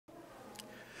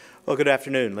Well, good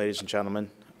afternoon, ladies and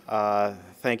gentlemen.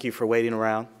 Thank you for waiting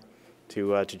around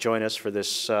to join us for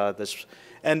this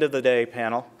end of the day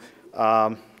panel.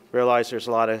 Realize there's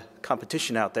a lot of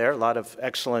competition out there, a lot of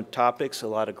excellent topics, a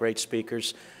lot of great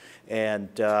speakers, and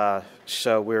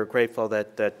so we're grateful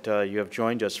that you have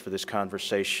joined us for this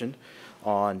conversation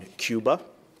on Cuba.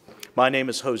 My name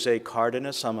is Jose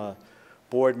Cardenas. I'm a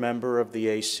board member of the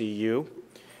ACU,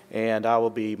 and I will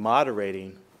be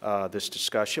moderating this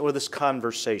discussion, or this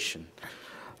conversation.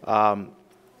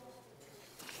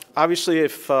 Obviously,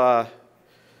 if you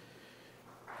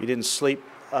didn't sleep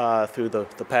through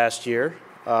the past year,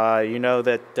 you know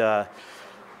that a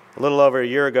little over a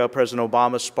year ago, President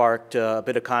Obama sparked a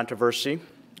bit of controversy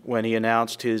when he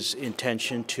announced his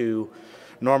intention to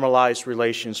normalize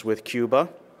relations with Cuba.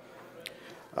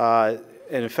 And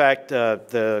in fact,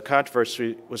 the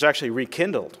controversy was actually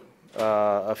rekindled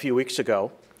a few weeks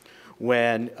ago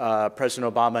when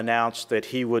President Obama announced that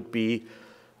he would be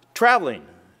traveling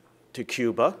to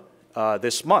Cuba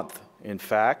this month, in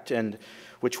fact, and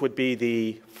which would be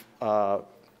the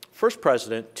first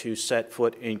president to set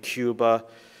foot in Cuba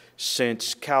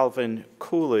since Calvin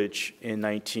Coolidge in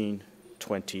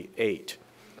 1928.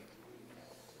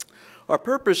 Our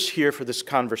purpose here for this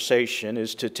conversation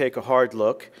is to take a hard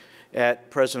look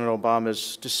at President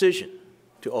Obama's decision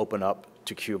to open up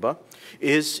to Cuba.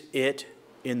 Is it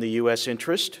in the U.S.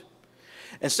 interest?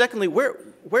 And secondly,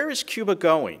 where is Cuba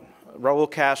going? Raul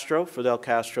Castro, Fidel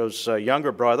Castro's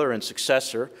younger brother and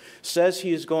successor, says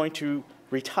he is going to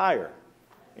retire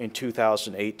in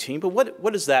 2018. But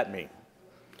what does that mean?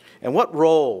 And what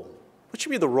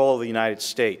should be the role of the United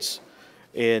States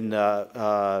in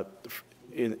the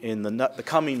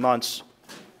coming months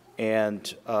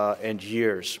and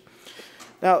years?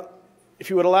 Now,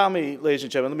 if you would allow me, ladies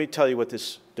and gentlemen, let me tell you what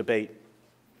this debate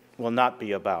will not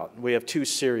be about. We have two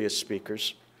serious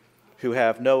speakers who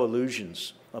have no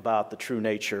illusions about the true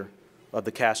nature of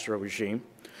the Castro regime.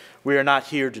 We are not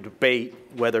here to debate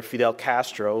whether Fidel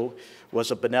Castro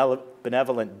was a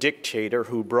benevolent dictator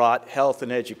who brought health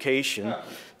and education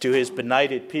to his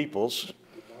benighted peoples.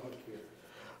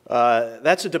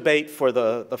 That's a debate for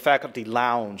the faculty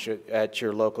lounge at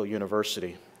your local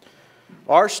university.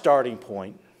 Our starting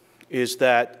point is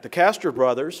that the Castro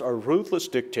brothers are ruthless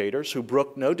dictators who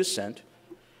brook no dissent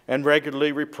and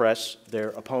regularly repress their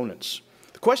opponents.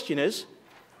 The question is,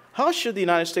 how should the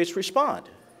United States respond?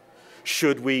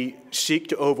 Should we seek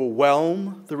to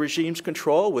overwhelm the regime's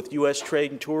control with U.S.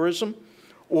 trade and tourism,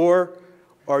 or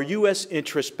are U.S.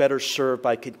 interests better served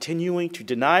by continuing to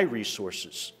deny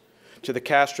resources to the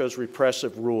Castro's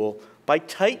repressive rule by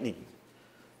tightening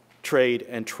trade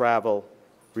and travel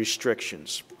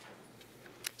restrictions?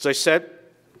 As I said,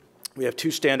 we have two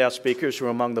standout speakers who are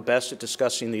among the best at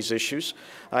discussing these issues.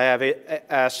 I have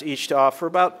asked each to offer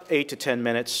about 8 to 10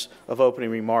 minutes of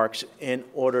opening remarks in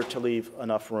order to leave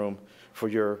enough room for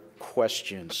your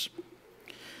questions.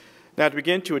 Now, to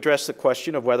begin to address the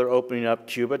question of whether opening up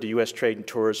Cuba to U.S. trade and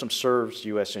tourism serves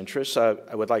U.S. interests, I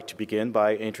would like to begin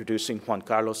by introducing Juan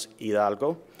Carlos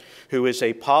Hidalgo, who is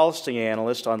a policy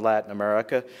analyst on Latin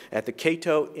America at the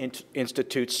Cato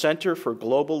Institute Center for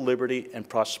Global Liberty and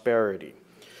Prosperity.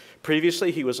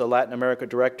 Previously, he was a Latin America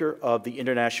director of the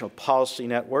International Policy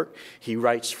Network. He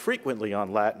writes frequently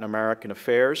on Latin American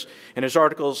affairs, and his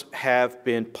articles have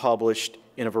been published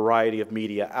in a variety of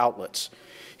media outlets.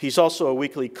 He's also a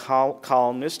weekly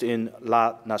columnist in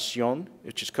La Nación,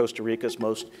 which is Costa Rica's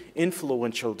most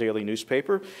influential daily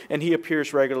newspaper, and he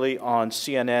appears regularly on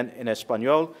CNN in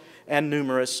Espanol and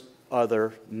numerous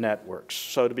other networks.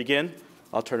 So to begin,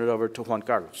 I'll turn it over to Juan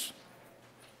Carlos.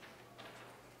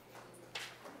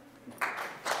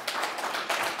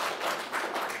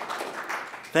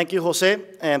 Thank you, Jose,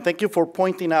 and thank you for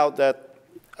pointing out that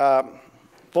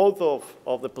both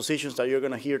of the positions that you're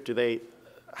going to hear today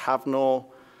have no,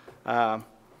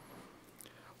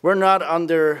 we're not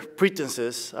under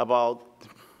pretenses about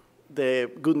the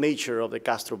good nature of the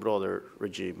Castro brother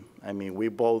regime. I mean, we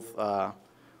both,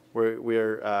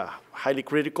 we're highly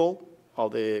critical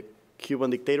of the Cuban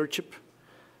dictatorship,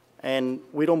 and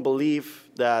we don't believe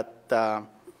that, that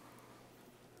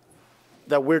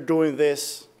we're doing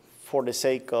this for the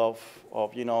sake of,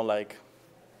 you know, like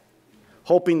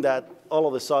hoping that all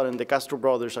of a sudden the Castro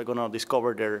brothers are going to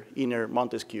discover their inner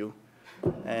Montesquieu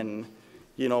and,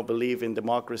 you know, believe in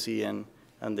democracy and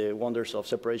the wonders of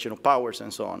separation of powers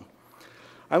and so on.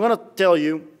 I'm going to tell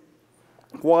you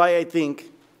why I think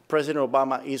President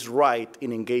Obama is right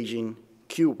in engaging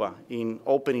Cuba, in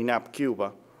opening up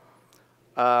Cuba.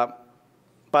 But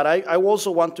I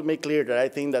also want to make clear that I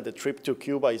think that the trip to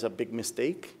Cuba is a big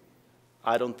mistake.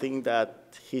 I don't think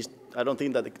that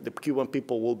the Cuban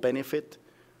people will benefit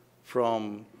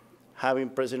from having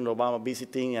President Obama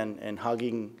visiting and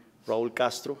hugging Raul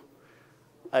Castro.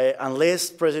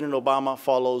 Unless President Obama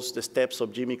follows the steps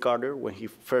of Jimmy Carter when he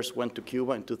first went to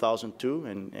Cuba in 2002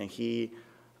 and he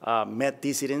met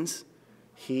dissidents,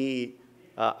 he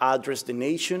addressed the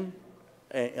nation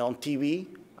on TV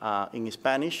in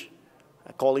Spanish,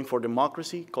 calling for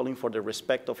democracy, calling for the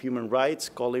respect of human rights,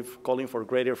 calling for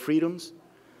greater freedoms.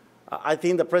 I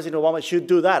think that President Obama should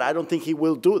do that. I don't think he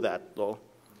will do that, though.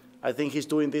 I think he's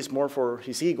doing this more for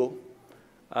his ego,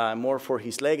 more for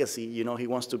his legacy. You know, he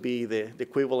wants to be the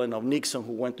equivalent of Nixon,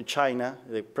 who went to China,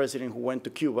 the president who went to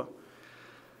Cuba.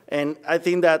 And I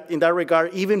think that in that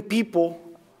regard, even people,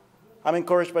 I'm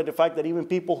encouraged by the fact that even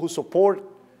people who support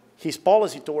his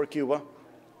policy toward Cuba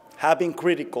have been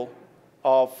critical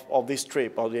of this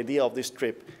trip, of the idea of this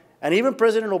trip. And even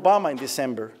President Obama in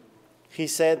December, he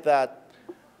said that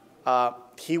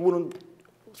he wouldn't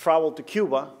travel to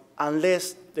Cuba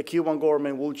unless the Cuban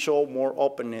government will show more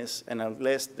openness and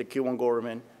unless the Cuban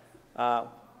government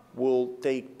will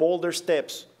take bolder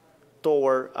steps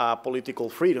toward political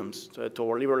freedoms,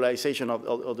 toward liberalization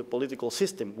of the political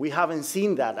system. We haven't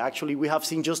seen that. Actually, we have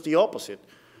seen just the opposite.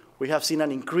 We have seen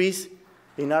an increase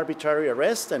in arbitrary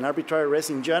arrests, and arbitrary arrests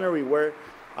in January were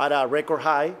at a record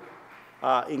high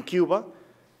in Cuba.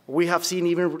 We have seen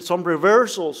even some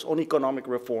reversals on economic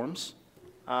reforms.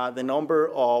 The number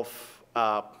of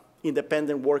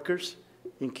independent workers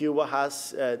in Cuba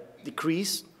has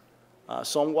decreased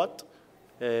somewhat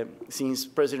since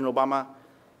President Obama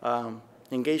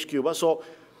engaged Cuba. So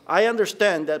I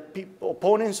understand that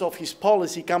opponents of his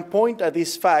policy can point at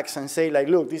these facts and say, like,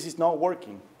 look, this is not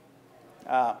working.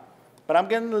 But I'm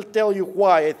going to tell you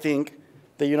why I think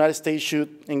the United States should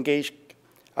engage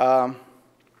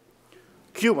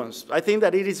Cubans. I think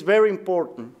that it is very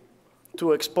important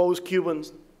to expose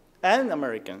Cubans and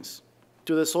Americans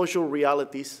to the social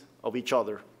realities of each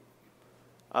other.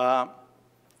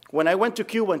 When I went to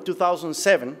Cuba in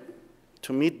 2007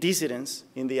 to meet dissidents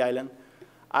in the island,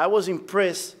 I was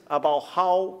impressed about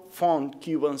how fond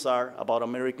Cubans are about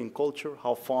American culture,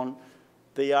 how fond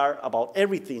they are about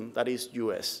everything that is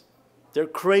US. They're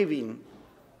craving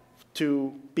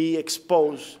to be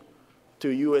exposed to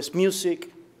US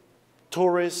music,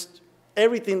 tourists,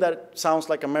 everything that sounds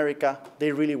like America.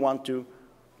 They really want to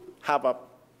have a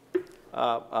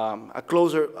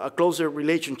closer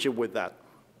relationship with that.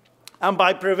 And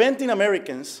by preventing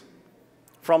Americans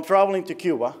from traveling to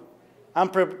Cuba, and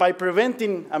by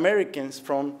preventing Americans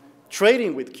from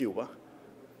trading with Cuba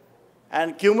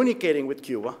and communicating with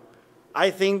Cuba, I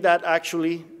think that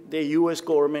actually the US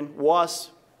government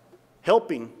was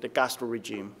helping the Castro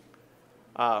regime,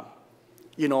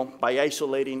 you know, by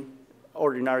isolating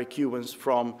ordinary Cubans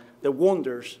from the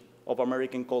wonders of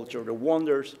American culture, the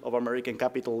wonders of American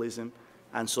capitalism,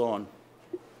 and so on.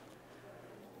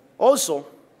 Also,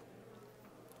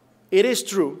 it is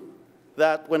true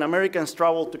that when Americans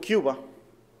travel to Cuba,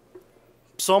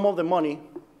 some of the money,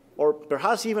 or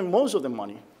perhaps even most of the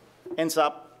money, ends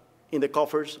up in the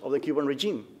coffers of the Cuban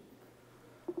regime.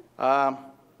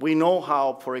 We know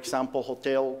how, for example,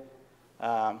 hotel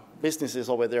businesses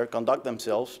over there conduct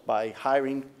themselves by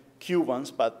hiring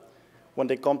Cubans, but when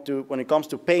it comes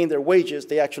to paying their wages,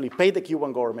 they actually pay the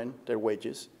Cuban government their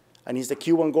wages, and it's the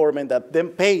Cuban government that then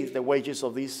pays the wages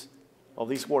of these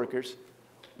workers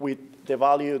with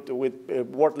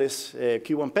worthless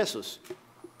Cuban pesos.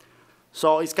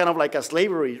 So it's kind of like a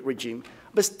slavery regime.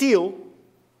 But still,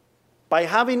 by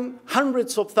having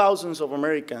hundreds of thousands of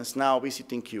Americans now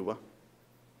visiting Cuba,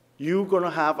 you're going to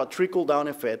have a trickle-down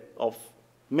effect of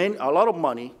a lot of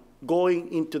money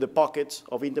going into the pockets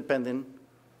of independent,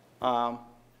 and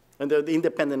the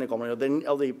independent economy,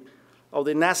 of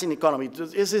the nascent economy.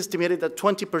 It's estimated that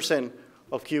 20%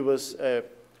 of Cuba's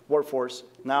workforce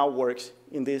now works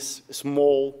in this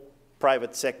small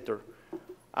private sector.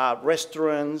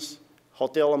 Restaurants,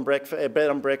 hotel and bed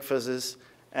and breakfasts,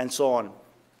 and so on.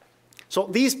 So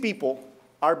these people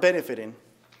are benefiting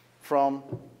from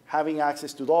having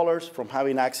access to dollars, from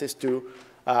having access to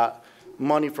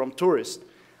money from tourists.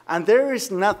 And there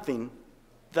is nothing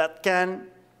that can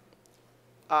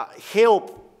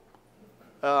help,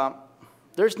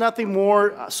 there's nothing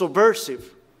more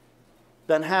subversive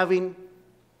than having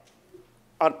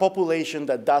a population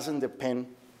that doesn't depend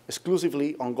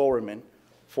exclusively on government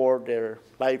for their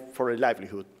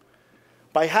livelihood.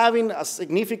 By having a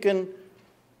significant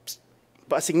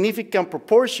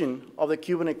proportion of the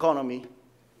Cuban economy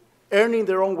earning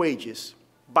their own wages,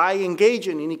 by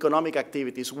engaging in economic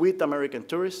activities with American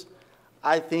tourists,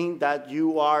 I think that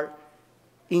you are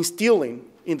instilling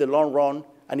in the long run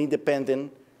an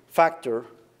independent factor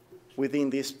within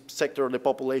this sector of the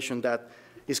population that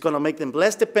It's going to make them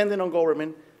less dependent on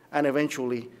government, and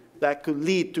eventually that could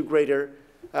lead to greater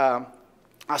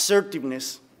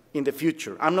assertiveness in the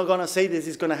future. I'm not going to say this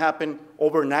is going to happen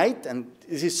overnight, and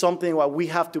this is something that we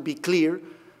have to be clear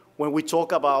when we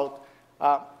talk about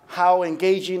how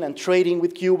engaging and trading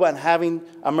with Cuba and having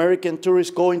American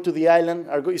tourists going to the island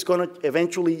is going to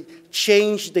eventually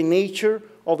change the nature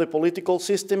of the political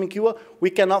system in Cuba. We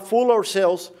cannot fool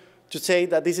ourselves to say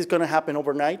that this is going to happen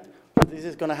overnight, that this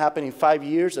is going to happen in 5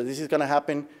 years, that this is going to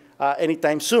happen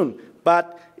anytime soon,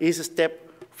 but it's a step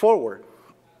forward.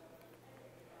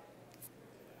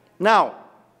 Now,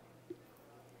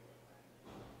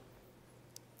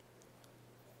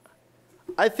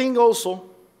 I think also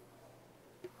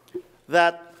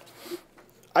that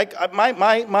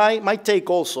my take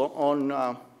also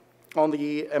on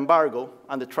the embargo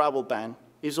and the travel ban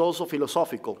is also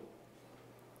philosophical.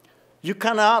 You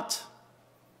cannot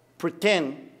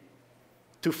pretend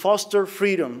to foster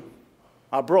freedom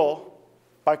abroad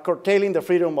by curtailing the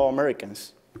freedom of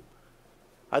Americans.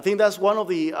 I think that's one of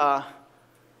the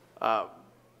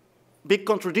big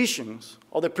contradictions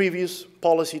of the previous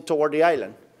policy toward the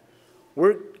island.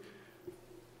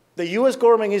 The US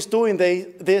government is doing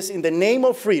this in the name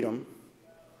of freedom,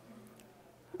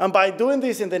 and by doing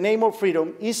this in the name of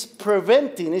freedom, is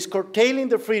curtailing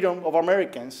the freedom of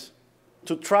Americans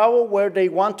to travel where they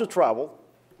want to travel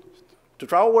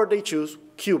where they choose,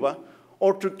 Cuba,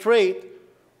 or to trade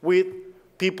with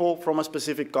people from a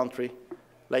specific country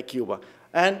like Cuba.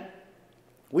 And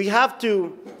we have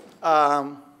to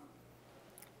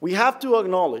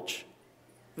acknowledge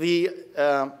the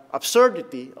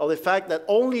absurdity of the fact that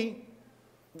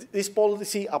this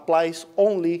policy applies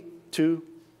only to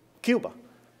Cuba.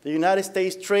 The United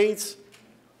States trades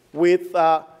with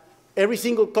every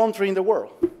single country in the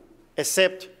world,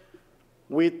 except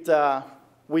with the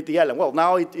island. Well,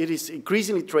 now it is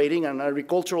increasingly trading, and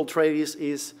agricultural trade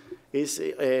has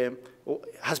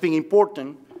been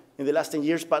important in the last 10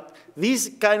 years, but these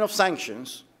kind of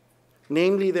sanctions,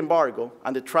 namely the embargo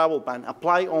and the travel ban,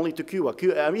 apply only to Cuba.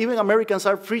 Even Americans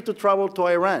are free to travel to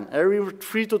Iran, are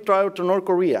free to travel to North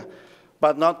Korea,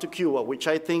 but not to Cuba, which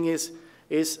I think is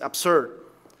absurd.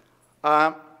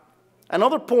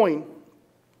 Another point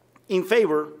in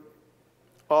favor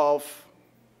of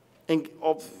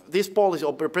this policy,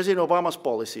 of President Obama's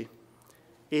policy,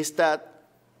 is that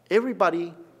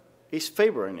everybody is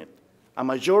favoring it. A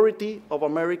majority of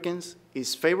Americans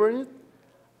is favoring it.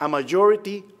 A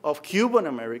majority of Cuban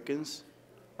Americans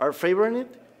are favoring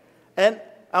it. And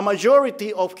a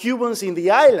majority of Cubans in the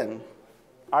island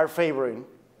are favoring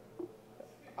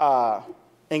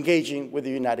engaging with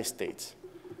the United States.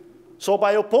 So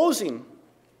by opposing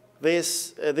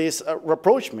this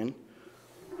rapprochement,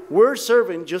 we're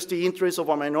serving just the interests of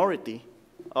a minority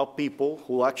of people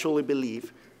who actually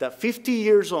believe that 50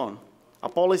 years on, a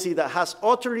policy that has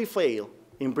utterly failed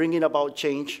in bringing about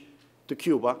change to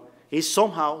Cuba is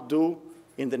somehow do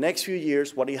in the next few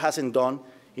years what it hasn't done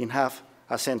in half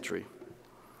a century.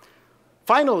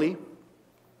 Finally,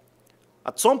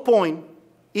 at some point,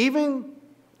 even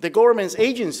the government's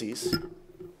agencies,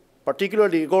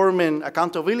 particularly the Government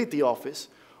Accountability Office,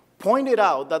 pointed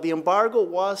out that the embargo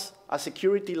was a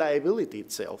security liability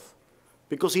itself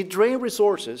because it drained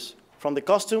resources from the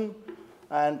Customs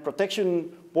and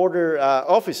Protection Border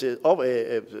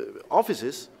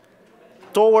offices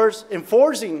towards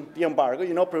enforcing the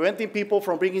embargo, preventing people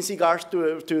from bringing cigars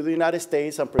to the United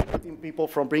States and preventing people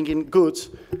from bringing goods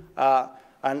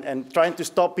and trying to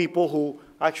stop people who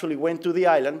actually went to the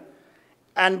island.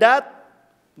 And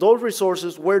those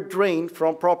resources were drained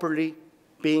from properly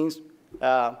being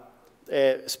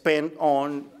spent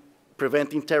on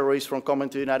preventing terrorists from coming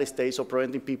to the United States or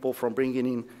preventing people from bringing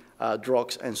in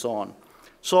drugs and so on.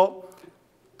 So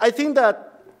I think that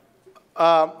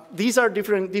these are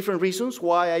different reasons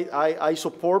why I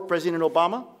support President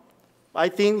Obama. I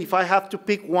think if I have to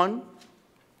pick one,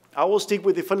 I will stick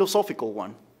with the philosophical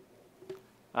one,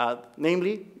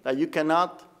 namely that you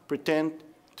cannot pretend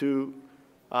to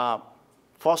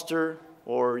foster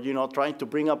or trying to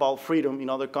bring about freedom in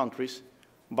other countries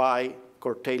by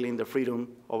curtailing the freedom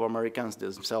of Americans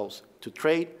themselves to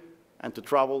trade and to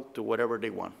travel to wherever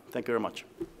they want. Thank you very much.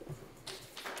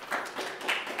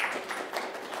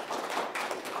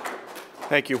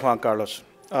 Thank you, Juan Carlos.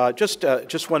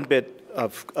 Just one bit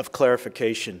of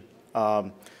clarification.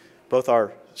 Both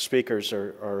our speakers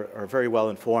are very well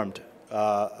informed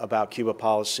about Cuba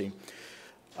policy.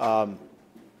 Juan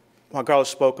Carlos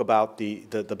spoke about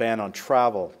the ban on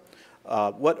travel.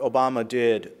 What Obama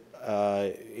did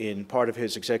in part of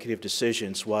his executive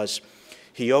decisions was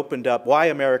he opened up why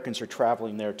Americans are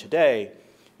traveling there today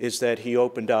is that he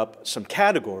opened up some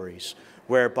categories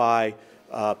whereby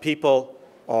people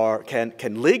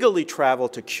can legally travel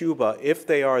to Cuba if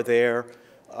they are there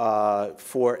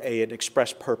for an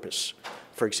express purpose.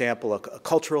 For example, a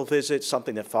cultural visit,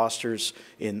 something that fosters,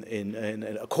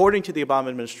 according to the Obama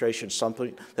administration,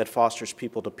 something that fosters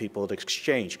people-to-people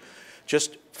exchange.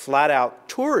 Just flat-out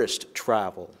tourist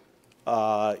travel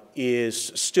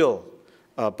is still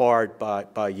barred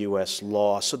by U.S.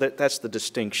 law. So that's the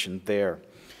distinction there.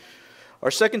 Our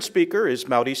second speaker is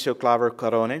Mauricio Claver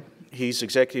Carone. He's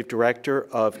Executive Director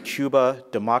of Cuba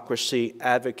Democracy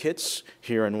Advocates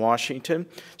here in Washington.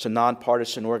 It's a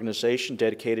nonpartisan organization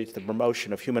dedicated to the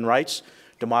promotion of human rights,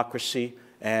 democracy,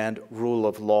 and rule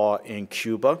of law in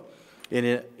Cuba. In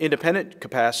an independent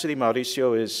capacity,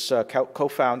 Mauricio is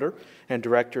co-founder and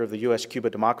director of the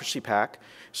U.S.-Cuba Democracy PAC.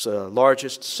 It's the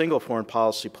largest single foreign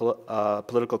policy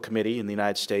political committee in the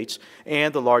United States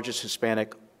and the largest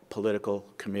Hispanic political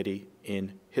committee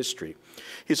in history.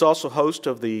 He's also host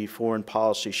of the Foreign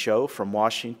Policy Show from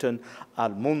Washington, Al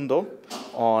Mundo,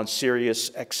 on Sirius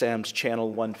XM's Channel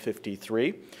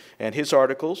 153. And his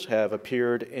articles have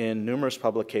appeared in numerous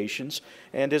publications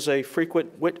and is a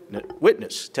frequent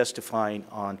witness testifying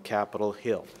on Capitol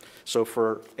Hill. So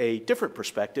for a different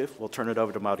perspective, we'll turn it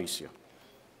over to Mauricio.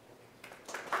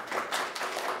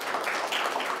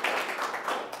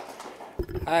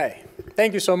 Hi,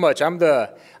 thank you so much. I'm going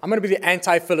to be the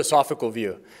anti-philosophical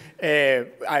view.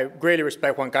 I greatly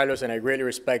respect Juan Carlos and I greatly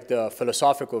respect the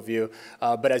philosophical view,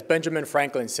 but as Benjamin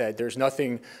Franklin said, there's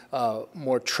nothing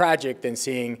more tragic than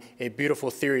seeing a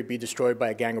beautiful theory be destroyed by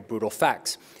a gang of brutal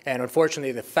facts. And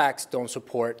unfortunately, the facts don't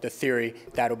support the theory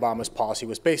that Obama's policy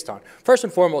was based on. First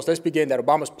and foremost, let's begin that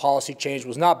Obama's policy change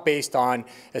was not based on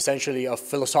essentially a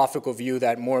philosophical view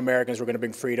that more Americans were going to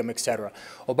bring freedom, et cetera.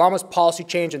 Obama's policy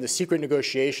change and the secret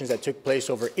negotiations that took place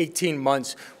over 18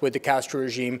 months with the Castro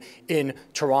regime in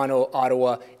Toronto,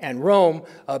 Ottawa, and Rome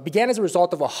began as a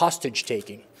result of a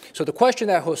hostage-taking. So the question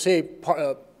that Jose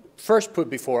first put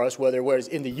before us, whether it was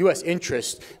in the U.S.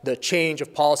 interest, the change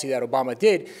of policy that Obama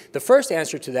did, the first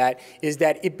answer to that is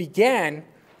that it began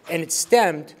and it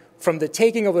stemmed from the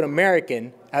taking of an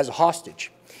American as a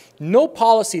hostage. No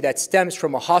policy that stems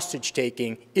from a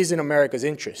hostage-taking is in America's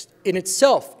interest. In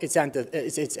itself, it's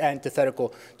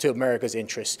antithetical to America's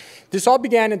interests. This all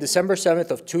began on December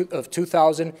 7th of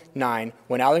 2009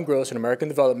 when Alan Gross, an American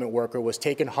development worker, was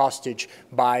taken hostage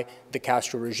by the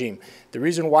Castro regime. The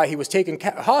reason why he was taken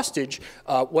hostage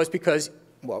was because,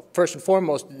 well, first and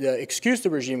foremost, the excuse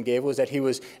the regime gave was that he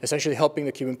was essentially helping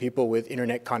the Cuban people with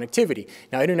internet connectivity.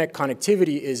 Now, internet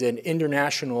connectivity is an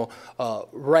international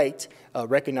right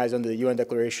recognized under the UN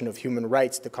Declaration of Human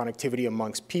Rights, the connectivity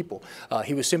amongst people.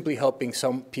 He was simply helping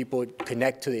some people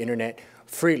connect to the internet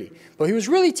freely. But he was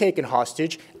really taken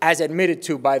hostage, as admitted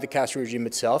to by the Castro regime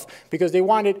itself, because they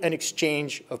wanted an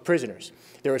exchange of prisoners.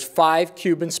 There was 5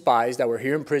 Cuban spies that were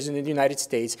here imprisoned in the United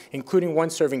States, including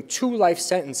one serving 2 life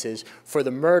sentences for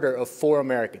the murder of 4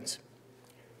 Americans.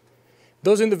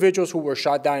 Those individuals who were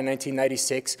shot down in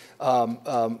 1996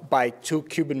 by 2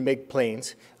 Cuban MiG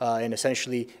planes, and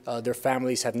essentially their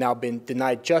families have now been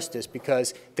denied justice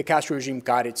because the Castro regime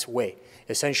got its way.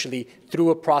 Essentially, through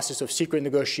a process of secret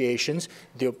negotiations,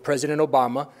 President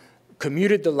Obama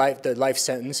commuted the life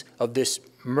sentence of this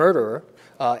murderer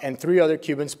and 3 other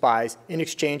Cuban spies in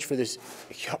exchange for this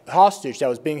hostage that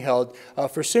was being held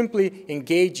for simply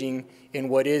engaging in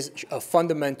what is a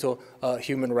fundamental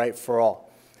human right for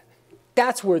all.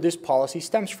 That's where this policy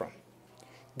stems from.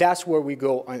 That's where we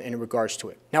go in regards to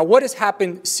it. Now, what has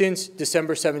happened since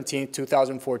December 17,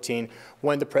 2014,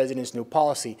 when the president's new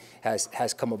policy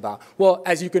has come about? Well,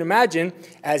 as you can imagine,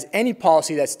 as any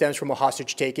policy that stems from a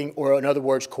hostage-taking, or in other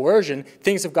words, coercion,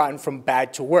 things have gotten from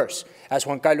bad to worse. As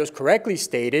Juan Carlos correctly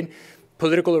stated,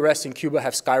 political arrests in Cuba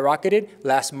have skyrocketed.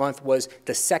 Last month was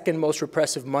the 2nd most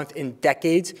repressive month in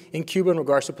decades in Cuba in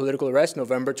regards to political arrests.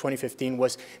 November 2015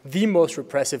 was the most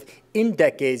repressive in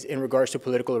decades in regards to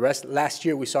political arrests. Last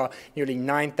year, we saw nearly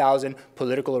 9,000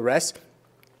 political arrests.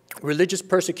 Religious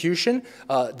persecution,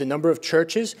 the number of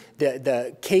churches,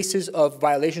 the cases of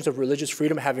violations of religious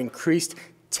freedom have increased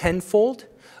tenfold.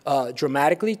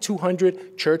 Dramatically.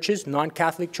 200 churches,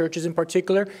 non-Catholic churches in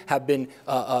particular, have been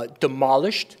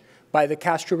demolished by the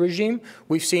Castro regime.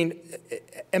 We've seen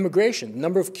immigration, the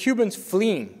number of Cubans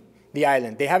fleeing the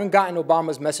island. They haven't gotten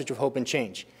Obama's message of hope and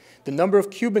change. The number of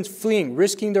Cubans fleeing,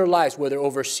 risking their lives, whether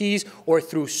overseas or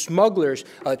through smugglers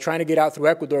trying to get out through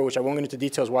Ecuador, which I won't get into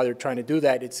details why they're trying to do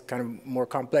that. It's kind of more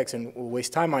complex and we'll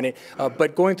waste time on it.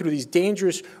 But going through these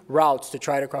dangerous routes to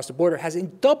try to cross the border has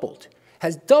doubled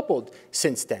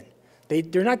since then.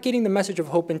 They're not getting the message of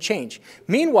hope and change.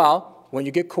 Meanwhile, when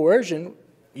you get coercion,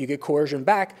 you get coercion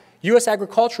back. U.S.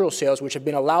 agricultural sales, which have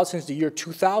been allowed since the year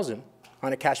 2000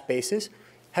 on a cash basis,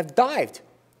 have dived.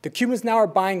 The Cubans now are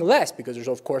buying less because there's,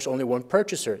 of course, only one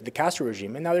purchaser, the Castro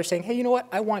regime. And now they're saying, hey, you know what?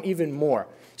 I want even more.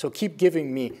 So keep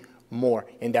giving me more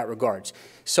in that regards.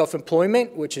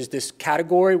 Self-employment, which is this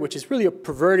category, which is really a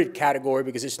perverted category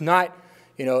because it's not,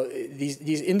 you know,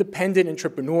 these independent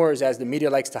entrepreneurs, as the media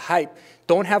likes to hype,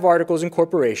 don't have articles in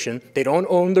corporation. They don't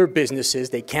own their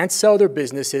businesses. They can't sell their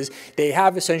businesses. They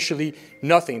have essentially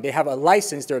nothing. They have a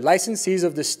license. They're licensees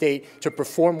of the state to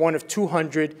perform one of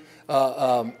 200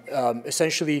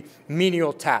 essentially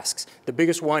menial tasks. The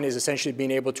biggest one is essentially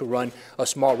being able to run a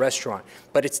small restaurant.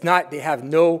 But it's not, they have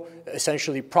no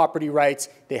essentially property rights,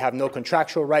 they have no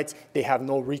contractual rights, they have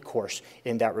no recourse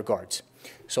in that regards.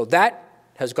 So that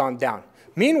has gone down.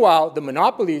 Meanwhile, the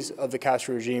monopolies of the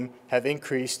Castro regime have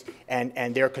increased,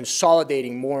 and they're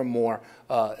consolidating more and more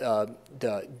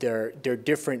their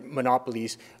different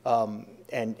monopolies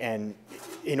and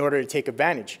in order to take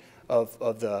advantage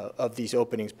of these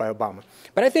openings by Obama.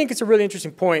 But I think it's a really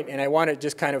interesting point, and I want to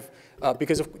just kind of,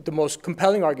 because of the most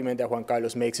compelling argument that Juan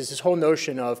Carlos makes is this whole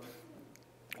notion of,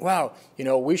 wow, you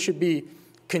know, we should be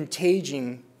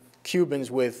contaging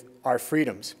Cubans with our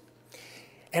freedoms.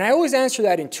 And I always answer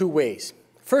that in two ways.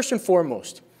 First and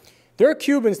foremost, there are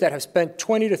Cubans that have spent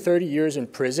 20 to 30 years in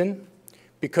prison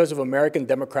because of American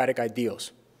democratic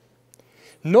ideals.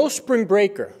 No spring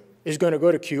breaker is going to go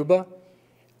to Cuba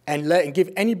and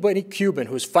give anybody Cuban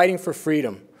who's fighting for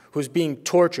freedom, who's being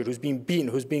tortured, who's being beaten,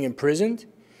 who's being imprisoned,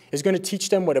 is going to teach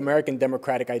them what American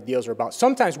democratic ideals are about.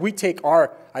 Sometimes we take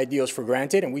our ideals for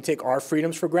granted and we take our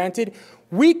freedoms for granted.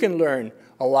 We can learn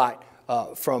a lot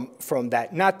from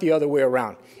that, not the other way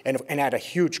around, and at a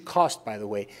huge cost, by the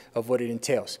way, of what it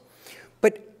entails.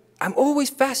 But I'm always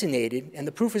fascinated, and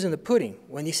the proof is in the pudding,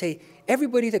 when they say,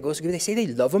 everybody that goes to Cuba, they say they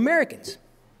love Americans.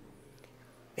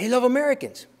 They love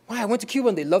Americans. Why? I went to Cuba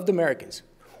and they loved Americans.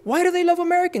 Why do they love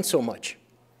Americans so much?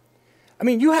 I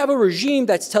mean, you have a regime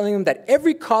that's telling them that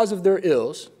every cause of their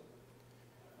ills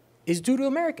is due to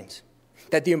Americans.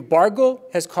 That the embargo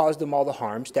has caused them all the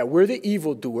harms, that we're the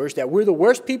evildoers, that we're the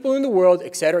worst people in the world,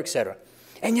 et cetera, et cetera.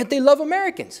 And yet they love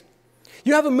Americans.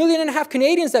 You have 1.5 million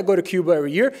Canadians that go to Cuba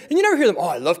every year, and you never hear them, oh,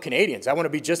 I love Canadians. I want to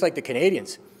be just like the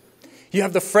Canadians. You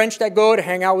have the French that go to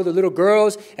hang out with the little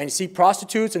girls and see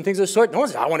prostitutes and things of the sort. No one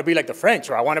says, I want to be like the French,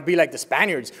 or I want to be like the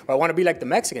Spaniards, or I want to be like the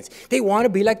Mexicans. They want to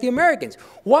be like the Americans.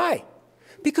 Why?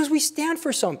 Because we stand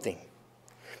for something.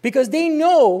 Because they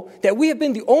know that we have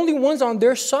been the only ones on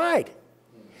their side.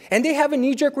 And they have a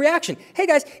knee-jerk reaction. Hey,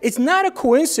 guys, it's not a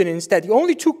coincidence that the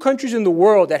only two countries in the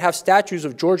world that have statues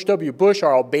of George W. Bush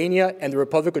are Albania and the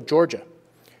Republic of Georgia.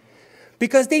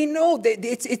 Because they know that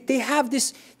they have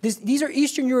these are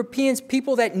Eastern Europeans,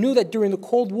 people that knew that during the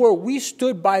Cold War, we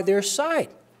stood by their side.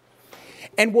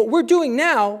 And what we're doing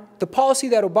now, the policy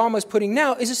that Obama is putting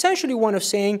now, is essentially one of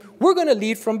saying, we're going to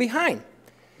lead from behind.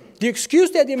 The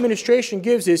excuse that the administration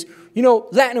gives is, you know,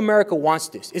 Latin America wants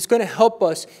this. It's going to help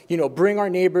us, you know, bring our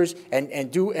neighbors and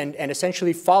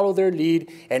essentially follow their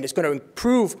lead, and it's going to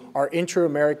improve our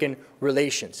inter-American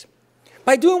relations.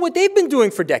 By doing what they've been doing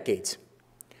for decades.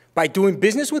 By doing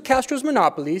business with Castro's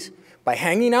monopolies, by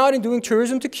hanging out and doing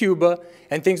tourism to Cuba,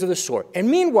 and things of the sort. And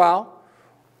meanwhile,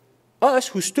 us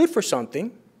who stood for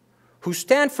something, who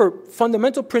stand for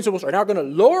fundamental principles, are now going to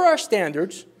lower our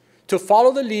standards to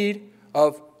follow the lead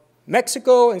of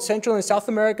Mexico and Central and South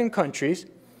American countries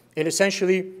in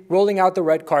essentially rolling out the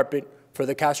red carpet for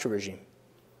the Castro regime.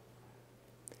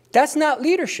 That's not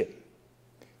leadership.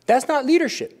 That's not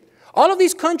leadership. All of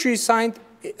these countries signed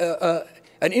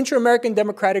an inter-American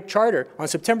democratic charter on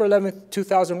September 11,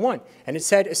 2001, and it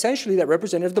said essentially that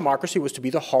representative democracy was to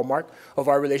be the hallmark of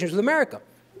our relations with America.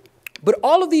 But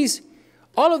all of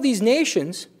these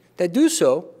nations that do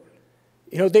so,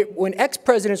 you know, when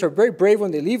ex-presidents are very brave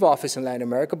when they leave office in Latin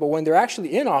America, but when they're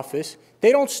actually in office,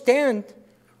 they don't stand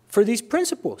for these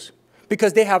principles.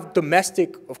 Because they have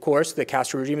domestic, of course, the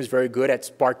Castro regime is very good at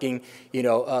sparking, you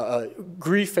know,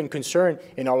 grief and concern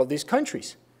in all of these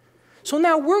countries. So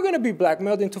now we're going to be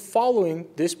blackmailed into following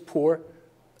this poor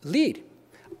lead.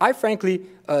 I frankly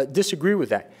disagree with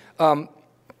that.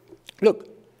 Look,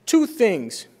 two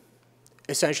things,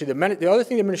 essentially. The other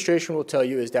thing the administration will tell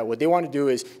you is that what they want to do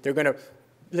is they're going to,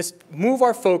 let's move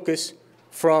our focus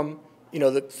from, you know,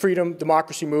 the freedom,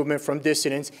 democracy movement, from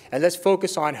dissidents, and let's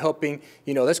focus on helping,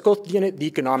 you know, let's go the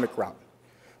economic route.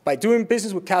 By doing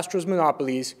business with Castro's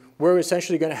monopolies, we're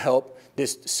essentially going to help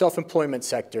this self-employment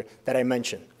sector that I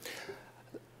mentioned.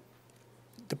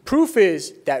 The proof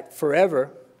is that forever,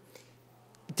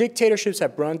 dictatorships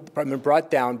have been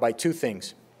brought down by two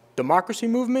things: democracy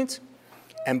movements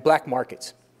and black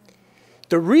markets.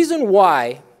 The reason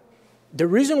why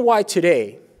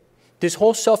today this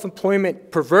whole self-employment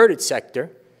perverted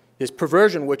sector, this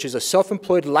perversion, which is a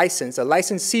self-employed license, a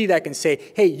licensee that can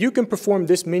say, hey, you can perform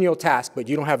this menial task, but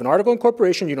you don't have an article of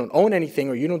incorporation, you don't own anything,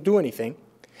 or you don't do anything,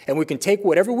 and we can take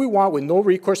whatever we want with no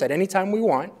recourse at any time we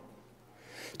want.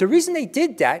 The reason they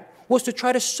did that was to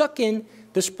try to suck in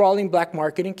the sprawling black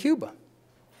market in Cuba,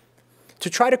 to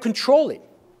try to control it.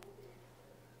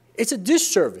 It's a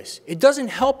disservice. It doesn't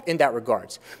help in that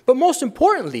regards. But most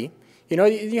importantly, you know,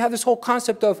 you have this whole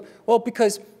concept of, well,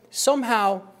 because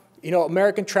somehow, you know,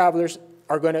 American travelers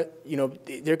are going to, you know,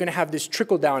 they're going to have this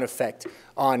trickle-down effect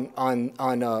on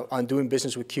doing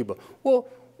business with Cuba. Well,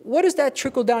 what does that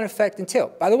trickle-down effect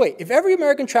entail? By the way, if every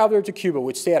American traveler to Cuba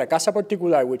would stay at a casa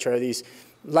particular, which are these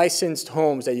licensed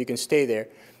homes that you can stay there,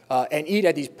 and eat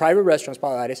at these private restaurants,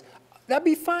 palares, that'd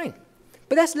be fine.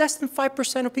 But that's less than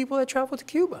 5% of people that travel to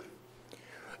Cuba.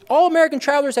 All American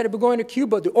travelers that have been going to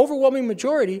Cuba, the overwhelming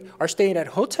majority, are staying at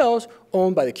hotels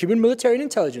owned by the Cuban military and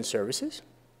intelligence services.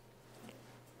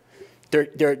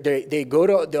 They go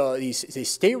to these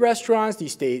state restaurants, they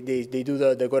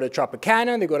go to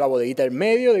Tropicana, they go to La Bodeguita del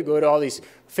Medio, they go to all these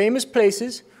famous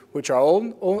places, which are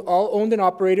all owned and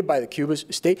operated by the Cuban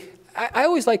state. I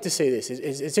always like to say this,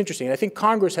 it's interesting, and I think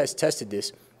Congress has tested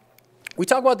this. We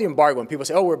talk about the embargo, and people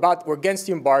say, oh, we're against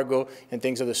the embargo and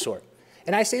things of the sort.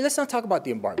 And I say, let's not talk about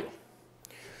the embargo.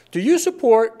 Do you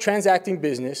support transacting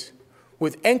business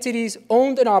with entities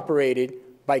owned and operated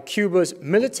by Cuba's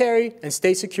military and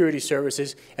state security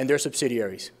services and their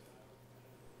subsidiaries?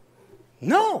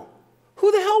 No.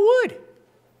 Who the hell would?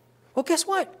 Well, guess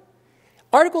what?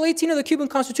 Article 18 of the Cuban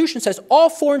Constitution says all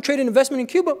foreign trade and investment in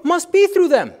Cuba must be through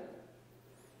them.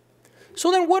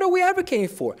 So then what are we advocating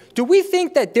for? Do we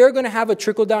think that they're going to have a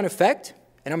trickle-down effect?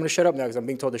 And I'm going to shut up now because I'm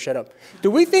being told to shut up.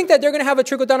 Do we think that they're going to have a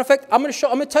trickle-down effect? I'm going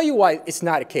to tell you why it's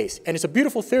not a case. And it's a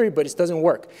beautiful theory, but it doesn't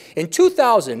work. In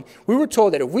 2000, we were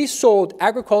told that if we sold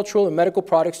agricultural and medical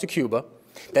products to Cuba,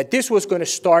 that this was going to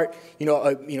start, they're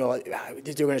going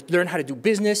to learn how to do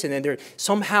business, and then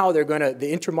the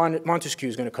Inter-Montesquieu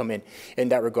is going to come in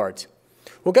that regard.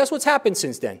 Well, guess what's happened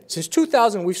since then? Since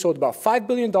 2000, we've sold about $5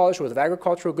 billion worth of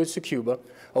agricultural goods to Cuba.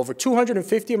 Over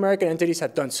 250 American entities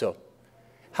have done so.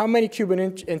 How many Cuban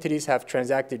entities have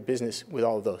transacted business with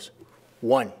all of those?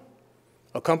 One.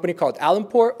 A company called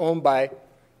Allenport, owned by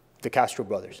the Castro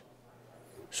brothers.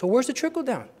 So where's the trickle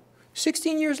down?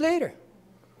 16 years later.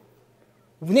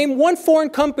 Name one foreign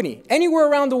company anywhere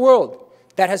around the world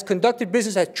that has conducted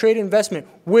business as trade investment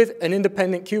with an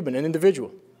independent Cuban, an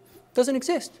individual. Doesn't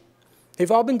exist. They've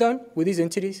all been done with these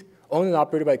entities owned and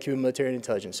operated by the Cuban military and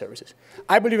intelligence services.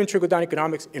 I believe in trickle-down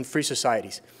economics in free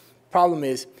societies. Problem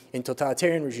is, in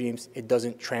totalitarian regimes, it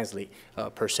doesn't translate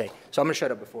per se. So I'm going to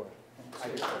shut up before.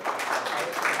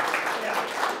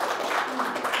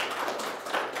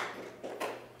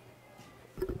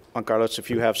 Juan Carlos, if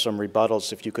you have some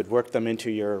rebuttals, if you could work them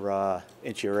into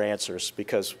your answers,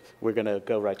 because we're going to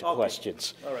go right to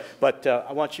questions. All right. But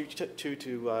I want you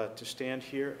to stand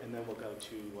here, and then we'll go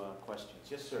to questions.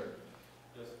 Yes, sir.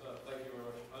 Yes, thank you very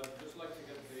much. I'd just like to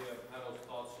get the panel's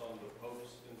thoughts on the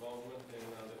Pope's involvement in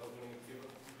the opening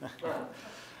of Cuba.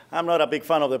 I'm not a big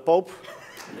fan of the Pope.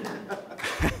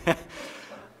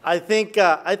 I think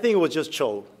it was just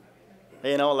show.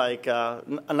 You know, like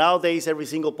nowadays, every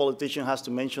single politician has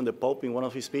to mention the Pope in one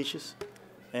of his speeches.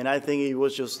 And I think it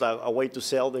was just a way to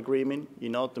sell the agreement, you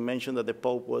know, to mention that the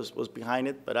Pope was behind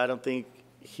it. But I don't think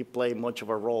he played much of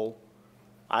a role.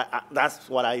 That's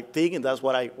what I think, and that's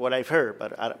what I've heard.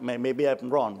 But maybe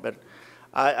I'm wrong. But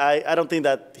I don't think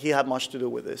that he had much to do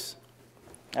with this.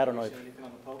 I don't know. Anything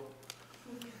on the Pope?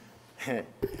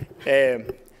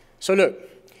 So look,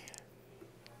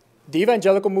 the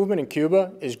evangelical movement in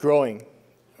Cuba is growing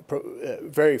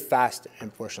very fast,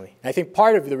 unfortunately. And I think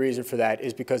part of the reason for that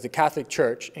is because the Catholic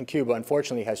Church in Cuba,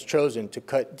 unfortunately, has chosen to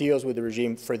cut deals with the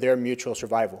regime for their mutual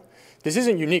survival. This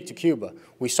isn't unique to Cuba.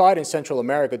 We saw it in Central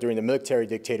America during the military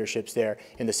dictatorships there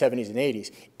in the 70s and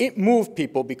 80s. It moved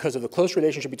people because of the close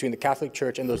relationship between the Catholic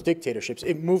Church and those dictatorships.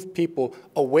 It moved people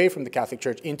away from the Catholic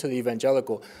Church into the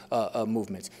evangelical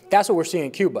movements. That's what we're seeing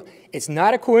in Cuba. It's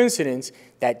not a coincidence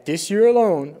that this year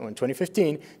alone, or in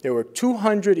 2015, there were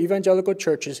 200 evangelical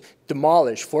churches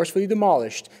demolished, forcefully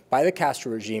demolished by the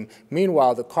Castro regime.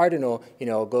 Meanwhile, the cardinal,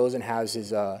 goes and has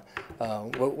his,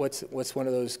 what's one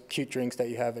of those cute drinks that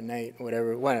you have at night,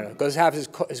 whatever, I don't know, goes to have his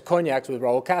cognacs with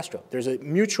Raul Castro. There's a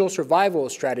mutual survival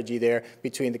strategy there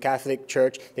between the Catholic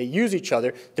Church. They use each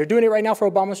other. They're doing it right now for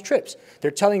Obama's trips. They're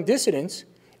telling dissidents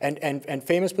and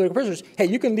famous political prisoners, hey,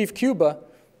 you can leave Cuba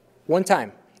one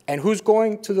time. And who's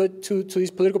going to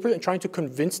these political prisoners and trying to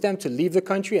convince them to leave the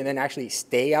country and then actually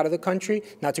stay out of the country,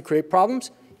 not to create problems?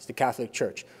 It's the Catholic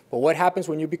Church. But what happens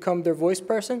when you become their voice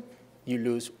person? You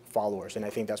lose followers, and I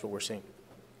think that's what we're seeing.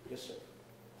 Yes, sir.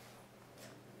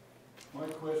 My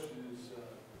question is,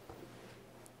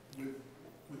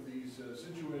 with these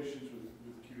situations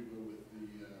with Cuba, with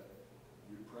the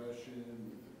repression,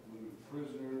 with the political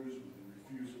prisoners, with the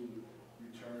refusal to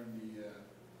return the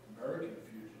American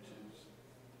fugitives,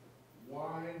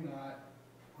 why not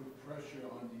put pressure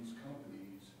on these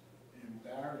companies and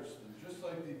embarrass them, just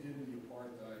like they did in the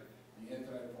apartheid, the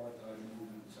anti-apartheid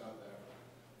movement in South Africa?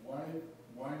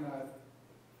 Why not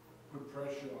put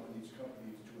pressure on these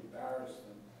companies to embarrass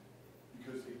them?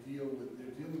 Because they're dealing with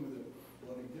a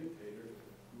bloody dictator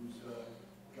who's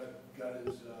got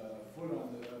his foot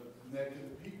on the neck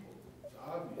of the people. It's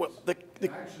obvious. Well,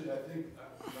 Actually, I think,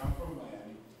 I'm from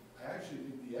Miami, I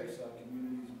actually think the exile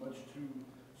community is much too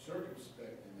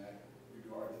circumspect in that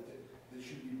regard, that they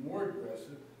should be more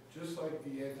aggressive, just like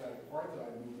the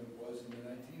anti-apartheid movement was in the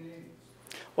 1980s.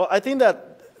 Well, I think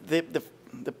that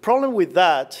the problem with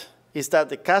that is that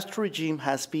the Castro regime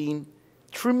has been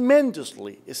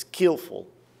tremendously skillful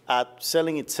at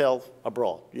selling itself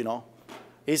abroad, you know.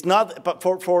 It's not, but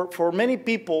for many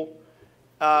people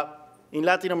in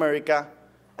Latin America,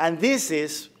 and this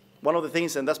is one of the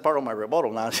things, and that's part of my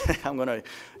rebuttal now, I'm going to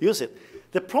use it.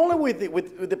 The problem with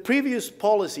the previous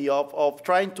policy of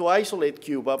trying to isolate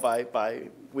Cuba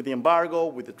with the embargo,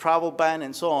 with the travel ban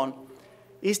and so on,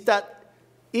 is that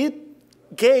it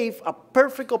gave a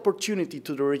perfect opportunity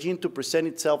to the regime to present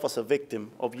itself as a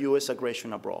victim of US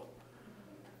aggression abroad.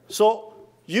 So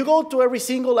you go to every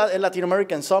single Latin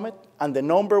American summit, and the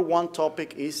 #1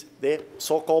 topic is the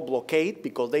so-called blockade,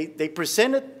 because they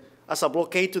present it as a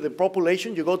blockade to the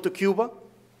population. You go to Cuba,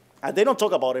 and they don't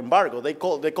talk about embargo. They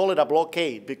call it a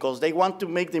blockade, because they want to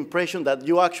make the impression that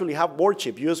you actually have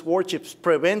warship, US warships,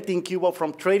 preventing Cuba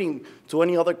from trading to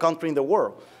any other country in the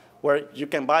world, where you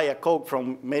can buy a Coke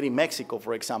from made in Mexico,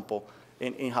 for example,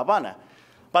 in Havana.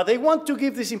 But they want to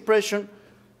give this impression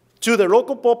to the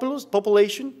local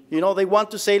population. You know, they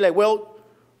want to say, like, well,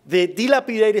 the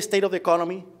dilapidated state of the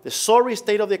economy, the sorry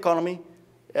state of the economy,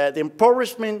 the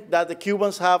impoverishment that the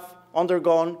Cubans have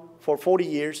undergone for 40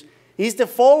 years is the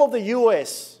fault of the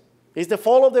US, is the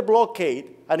fault of the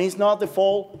blockade, and it's not the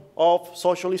fault of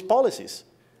socialist policies.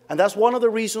 And that's one of the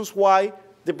reasons why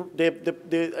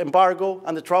the embargo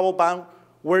and the travel ban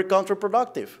were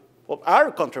counterproductive, or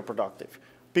are counterproductive,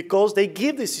 because they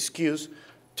give this excuse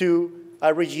to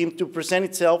a regime to present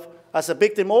itself as a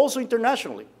victim also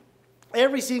internationally.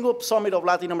 Every single summit of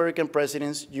Latin American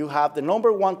presidents, you have the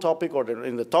 #1 topic, or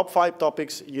in the top 5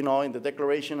 topics, you know, in the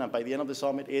declaration and by the end of the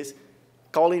summit, is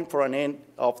calling for an end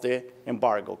of the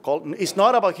embargo. It's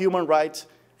not about human rights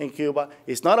in Cuba.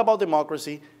 It's not about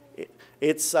democracy.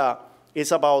 It's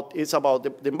about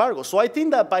the embargo. So I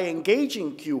think that by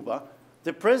engaging Cuba,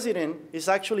 the president is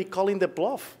actually calling the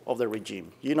bluff of the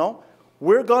regime. You know,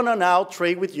 we're going to now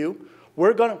trade with you.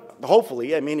 We're going to,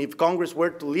 hopefully, I mean, if Congress were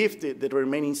to lift the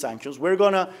remaining sanctions, we're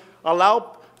going to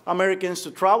allow Americans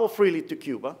to travel freely to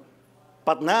Cuba.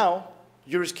 But now,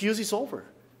 your excuse is over.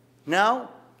 Now,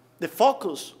 the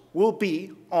focus will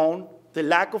be on the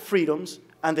lack of freedoms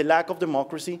and the lack of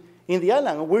democracy in the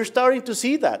island. And we're starting to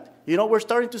see that. You know, we're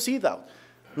starting to see that.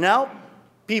 Now,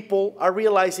 people are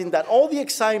realizing that all the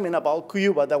excitement about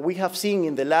Cuba that we have seen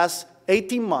in the last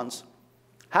 18 months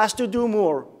has to do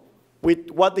more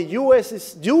with what the US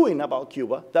is doing about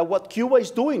Cuba than what Cuba is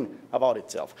doing about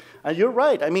itself. And you're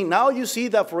right. I mean, now you see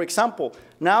that, for example,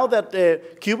 now that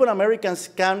Cuban Americans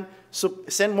can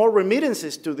send more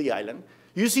remittances to the island,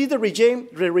 you see the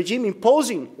regime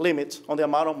imposing limits on the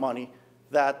amount of money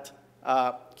that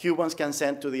Cubans can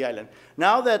send to the island.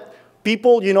 Now that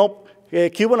people, you know,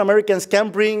 Cuban Americans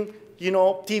can bring, you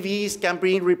know, TVs, can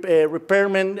bring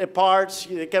repairman parts,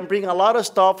 they can bring a lot of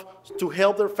stuff to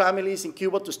help their families in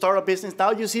Cuba to start a business.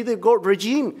 Now you see the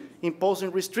regime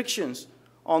imposing restrictions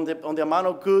on the amount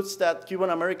of goods that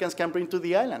Cuban Americans can bring to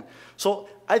the island. So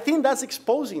I think that's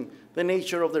exposing the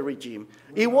nature of the regime.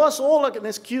 It was all like an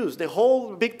excuse, the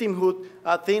whole victimhood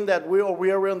thing that we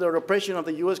are under oppression of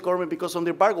the US government because of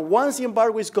the embargo. Once the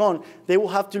embargo is gone, they will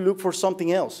have to look for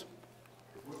something else.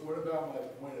 What about my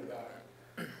point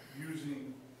about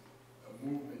using a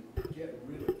movement to get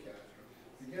rid of Castro?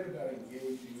 Forget about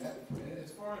engaging that. And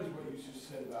as far as what you just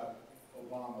said about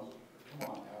Obama, come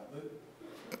on now.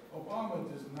 Obama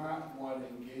does not want to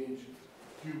engage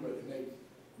Cuba to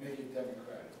make it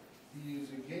democratic. He is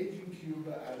engaging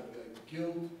Cuba out of a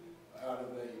guilt, out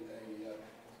of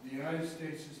the United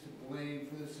States is to blame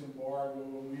for this embargo,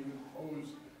 and we've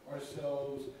imposed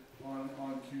ourselves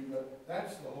on Cuba.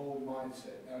 That's the whole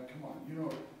mindset. Now, come on, you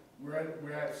know, we're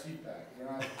at CPAC.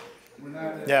 We're not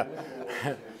at Yeah. a political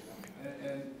organization.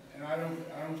 And I don't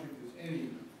think there's any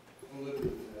validity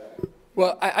to that.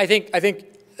 Well, I think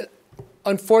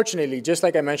unfortunately, just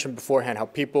like I mentioned beforehand, how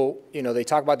people, you know, they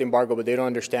talk about the embargo, but they don't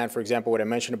understand, for example, what I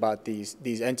mentioned about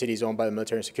these entities owned by the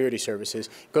military and security services.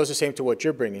 It goes the same to what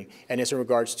you're bringing, and it's in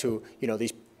regards to, you know,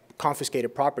 these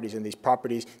confiscated properties and these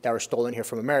properties that were stolen here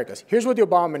from Americas. Here's what the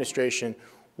Obama administration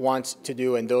wants to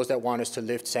do, and those that want us to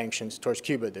lift sanctions towards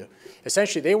Cuba do.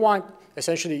 Essentially, they want,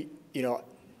 you know,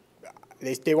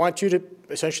 they want you to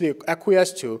essentially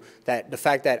acquiesce to the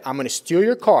fact that I'm going to steal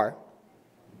your car,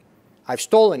 I've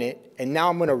stolen it, and now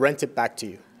I'm going to rent it back to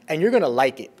you. And you're going to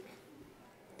like it.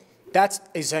 That's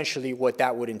essentially what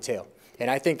that would entail. And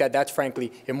I think that that's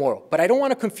frankly immoral. But I don't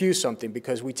want to confuse something,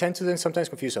 because we tend to then sometimes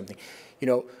confuse something. You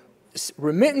know,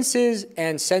 remittances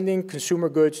and sending consumer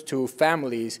goods to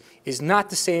families is not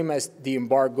the same as the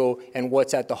embargo and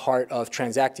what's at the heart of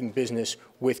transacting business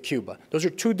with Cuba. Those are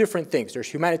two different things. There's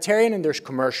humanitarian and there's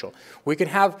commercial. We can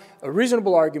have a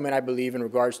reasonable argument, I believe, in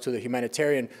regards to the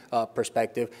humanitarian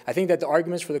perspective. I think that the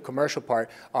arguments for the commercial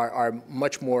part are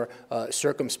much more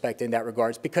circumspect in that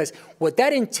regards, because what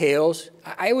that entails,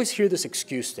 I always hear this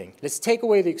excuse thing. Let's take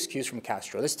away the excuse from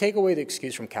Castro. Let's take away the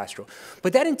excuse from Castro.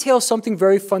 But that entails something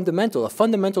very fundamental, a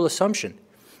fundamental assumption,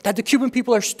 that the Cuban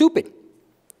people are stupid.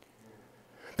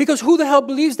 Because who the hell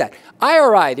believes that?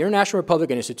 IRI, the International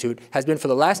Republican Institute, has been for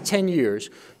the last 10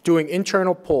 years doing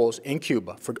internal polls in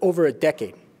Cuba for over a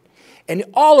decade. And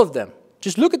all of them,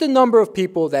 just look at the number of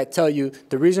people that tell you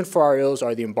the reason for our ills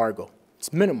are the embargo.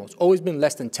 It's minimal. It's always been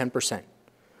less than 10%.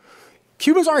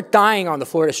 Cubans aren't dying on the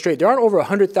Florida Strait. There aren't over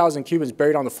 100,000 Cubans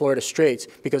buried on the Florida Straits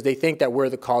because they think that we're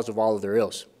the cause of all of their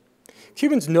ills.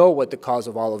 Cubans know what the cause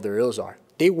of all of their ills are.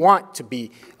 They want to be,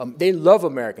 they love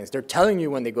Americans. They're telling you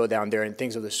when they go down there and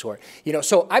things of the sort. You know,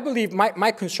 so I believe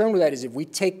my concern with that is if we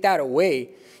take that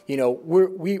away, you know,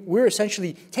 we're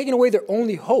essentially taking away their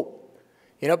only hope.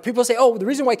 You know, people say, oh, the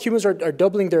reason why Cubans are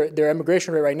doubling their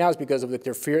immigration rate right now is because of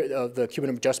their fear of the Cuban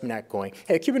Adjustment Act going.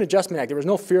 Hey, the Cuban Adjustment Act, there was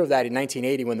no fear of that in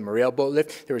 1980 when the Mariel boat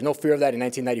lifted. There was no fear of that in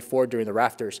 1994 during the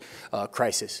Rafters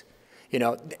crisis. You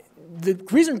know, the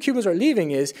reason Cubans are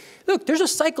leaving is, look, there's a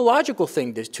psychological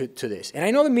thing to this. And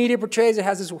I know the media portrays it,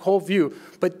 has this whole view,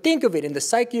 but think of it in the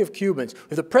psyche of Cubans.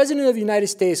 If the President of the United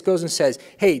States goes and says,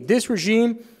 hey, this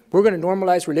regime, we're going to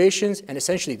normalize relations, and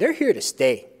essentially they're here to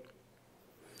stay.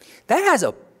 That has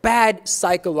a bad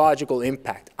psychological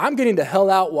impact. I'm getting the hell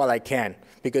out while I can,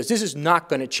 because this is not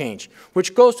going to change,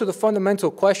 which goes to the fundamental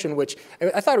question, which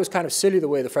I thought it was kind of silly the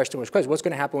way the freshman was questioned. What's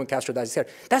going to happen when Castro dies, et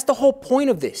cetera? That's the whole point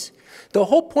of this. The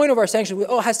whole point of our sanctions,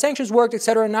 oh, has sanctions worked, et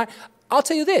cetera, or not? I'll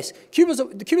tell you this,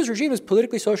 the Cuba's regime is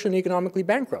politically, socially, and economically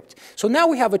bankrupt. So now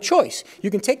we have a choice. You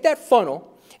can take that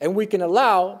funnel, and we can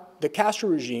allow the Castro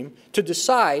regime to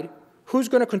decide who's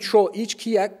going to control each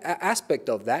key aspect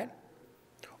of that,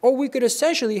 or we could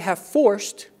essentially have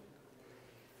forced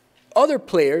other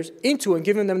players into and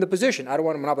giving them the position. I don't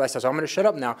want to monopolize that, so I'm going to shut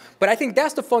up now. But I think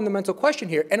that's the fundamental question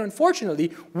here. And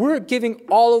unfortunately, we're giving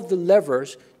all of the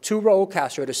levers to Raul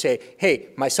Castro to say, hey,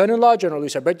 my son-in-law, General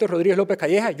Luis Alberto Rodriguez López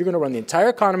Calleja, you're going to run the entire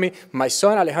economy. My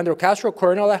son, Alejandro Castro,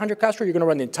 Coronel Alejandro Castro, you're going to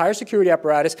run the entire security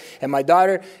apparatus. And my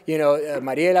daughter, you know,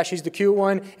 Mariela, she's the cute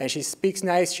one, and she speaks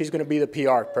nice. She's going to be the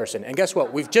PR person. And guess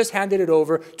what? We've just handed it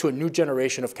over to a new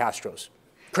generation of Castros,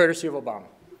 courtesy of Obama.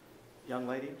 Young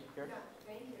lady here.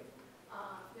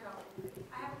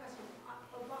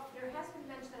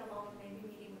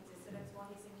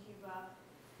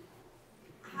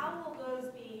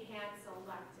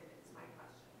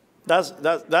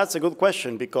 That's a good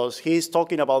question, because he's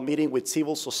talking about meeting with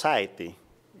civil society,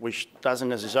 which doesn't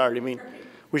necessarily mean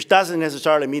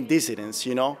dissidents,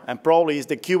 you know, and probably it's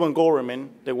the Cuban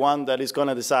government, the one that is going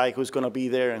to decide who's going to be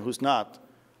there and who's not.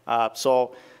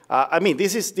 I mean,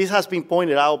 this has been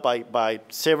pointed out by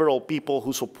several people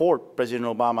who support President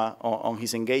Obama on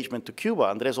his engagement to Cuba.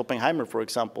 Andres Oppenheimer, for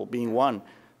example, being one,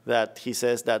 that he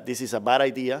says that this is a bad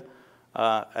idea.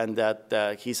 And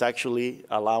that he's actually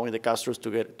allowing the Castros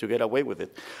to get away with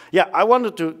it. Yeah, I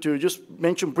wanted to just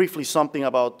mention briefly something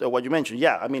about what you mentioned.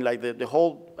 Yeah, I mean, like the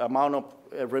whole amount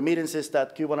of remittances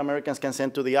that Cuban Americans can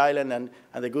send to the island and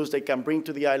the goods they can bring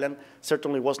to the island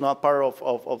certainly was not part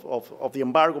of the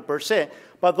embargo per se,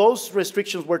 but those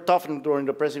restrictions were toughened during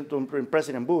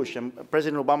President Bush, and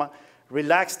President Obama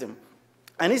relaxed them.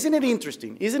 And isn't it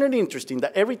interesting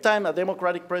that every time a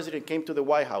Democratic president came to the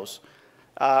White House,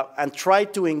 and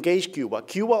tried to engage Cuba,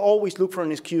 Cuba always looked for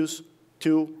an excuse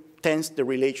to tense the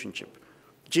relationship.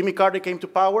 Jimmy Carter came to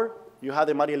power, you had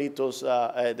the Marielitos,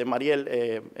 the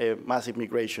Mariel massive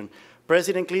migration.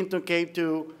 President Clinton came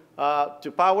to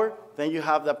power, then you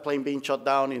have that plane being shot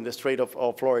down in the Strait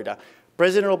of Florida.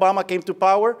 President Obama came to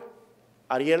power,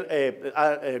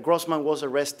 Grossman was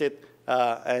arrested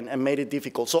and made it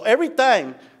difficult. So every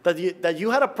time that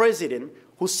you had a president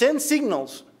who sent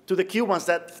signals to the Cubans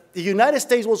that the United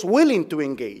States was willing to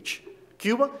engage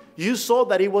Cuba, you saw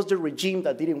that it was the regime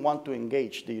that didn't want to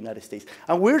engage the United States.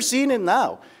 And we're seeing it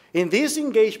now. In this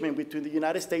engagement between the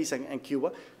United States and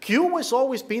Cuba, Cuba has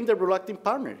always been the reluctant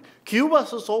partner. Cuba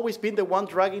has always been the one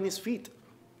dragging his feet.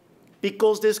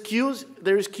 Because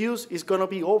their excuse is going to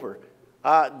be over.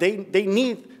 They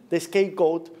need the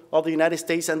scapegoat of the United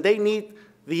States, and they need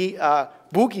the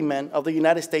boogeyman of the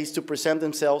United States to present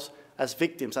themselves as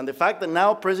victims. And the fact that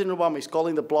now President Obama is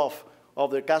calling the bluff of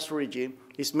the Castro regime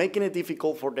is making it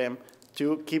difficult for them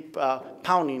to keep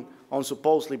pounding on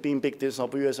supposedly being victims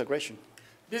of U.S. aggression.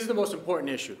 This is the most important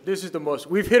issue.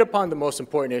 We've hit upon the most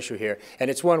important issue here, and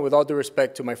it's one, with all due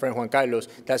respect to my friend Juan Carlos,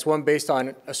 that's one based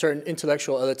on a certain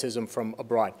intellectual elitism from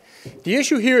abroad. The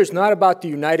issue here is not about the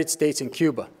United States and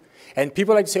Cuba. And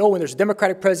people like to say, oh, when there's a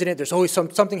Democratic president, there's always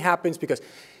something happens because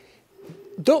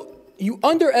you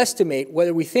underestimate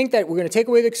whether we think that we're going to take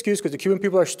away the excuse because the Cuban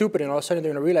people are stupid and all of a sudden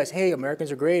they're going to realize, hey,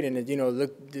 Americans are great and, you know,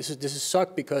 look, this is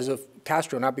sucked because of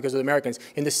Castro, not because of the Americans.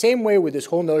 In the same way with this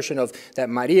whole notion of that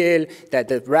Mariel, that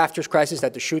the rafters crisis,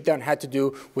 that the shoot down had to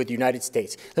do with the United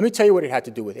States. Let me tell you what it had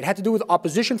to do with. It had to do with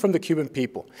opposition from the Cuban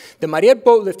people. The Mariel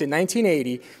boat lift in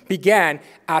 1980 began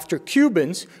after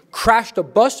Cubans crashed a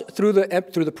bus through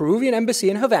the Peruvian embassy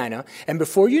in Havana, and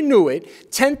before you knew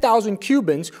it, 10,000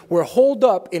 Cubans were holed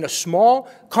up in a small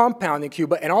compound in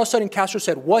Cuba, and all of a sudden Castro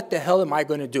said, what the hell am I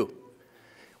going to do?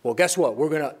 Well, guess what? We're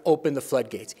going to open the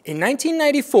floodgates. In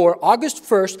 1994, August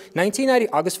 5th,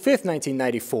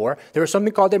 1994, there was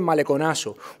something called the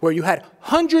Maleconazo, where you had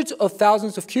hundreds of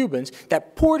thousands of Cubans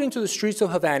that poured into the streets of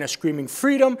Havana screaming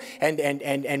freedom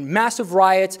and massive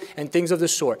riots and things of the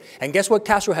sort. And guess what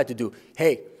Castro had to do?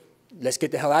 Hey, let's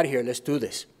get the hell out of here. Let's do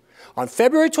this. On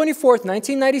February 24th,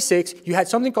 1996, you had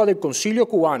something called the Concilio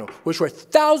Cubano, which were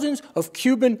thousands of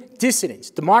Cuban dissidents,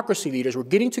 democracy leaders, were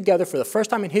getting together for the first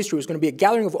time in history. It was going to be a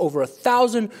gathering of over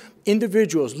 1,000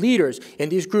 individuals, leaders in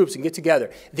these groups and get together.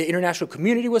 The international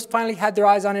community finally had their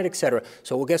eyes on it, etc.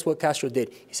 So well, guess what Castro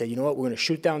did? He said, you know what, we're going to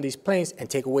shoot down these planes and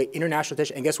take away international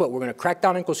attention. And guess what? We're going to crack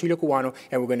down on Concilio Cubano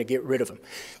and we're going to get rid of them.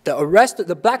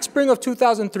 The Black Spring of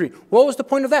 2003, what was the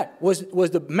point of that? Was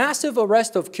the massive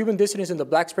arrest of Cuban dissidents in the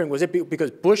Black Spring, was it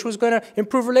because Bush was going to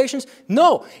improve relations?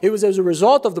 No, it was as a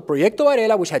result of the Proyecto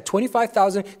Varela, which had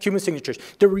 25,000 Cuban signatures.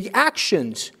 The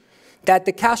reactions that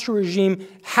the Castro regime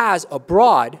has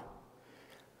abroad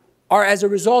are as a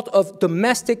result of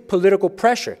domestic political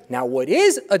pressure. Now, what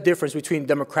is a difference between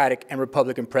Democratic and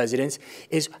Republican presidents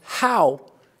is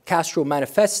how Castro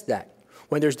manifests that.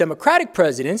 When there's Democratic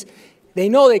presidents, they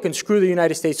know they can screw the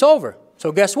United States over.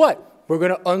 So guess what? We're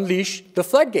going to unleash the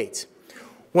floodgates.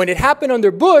 When it happened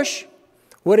under Bush,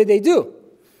 what did they do?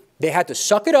 They had to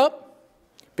suck it up,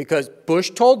 because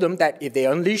Bush told them that if they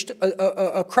unleashed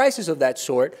a crisis of that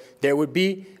sort, there would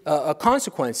be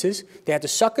consequences. They had to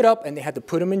suck it up, and they had to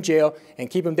put them in jail and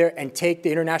keep them there and take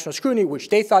the international scrutiny, which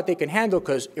they thought they could handle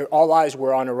because all eyes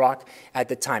were on Iraq at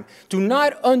the time. Do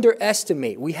not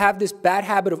underestimate. We have this bad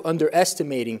habit of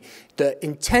underestimating the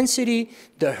intensity,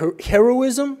 the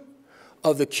heroism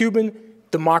of the Cuban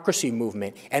democracy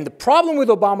movement. And the problem with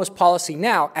Obama's policy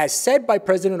now, as said by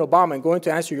President Obama, and going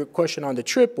to answer your question on the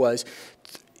trip, was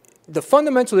the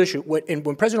fundamental issue.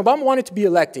 When President Obama wanted to be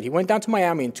elected, he went down to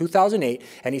Miami in 2008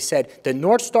 and he said, the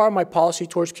North Star of my policy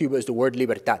towards Cuba is the word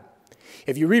libertad.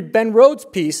 If you read Ben Rhodes'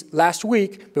 piece last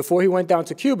week, before he went down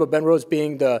to Cuba, Ben Rhodes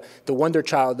being the wonder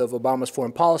child of Obama's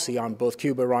foreign policy on both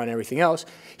Cuba, Iran, and everything else,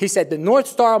 he said the North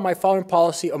Star of my foreign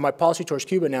policy, of my policy towards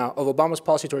Cuba now, of Obama's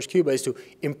policy towards Cuba, is to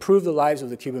improve the lives of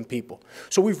the Cuban people.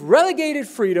 So we've relegated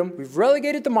freedom, we've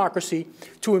relegated democracy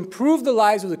to improve the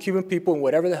lives of the Cuban people, and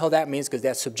whatever the hell that means, because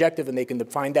that's subjective and they can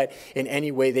define that in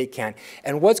any way they can.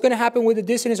 And what's going to happen with the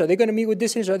dissidents? Are they going to meet with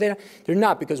dissidents? Or are they not? They're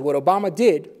not, because what Obama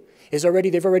did is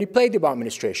they've already played the Obama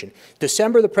administration.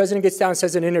 December, the president gets down and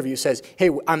says in an interview, says, hey,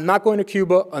 I'm not going to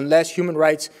Cuba unless human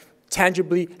rights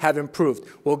tangibly have improved.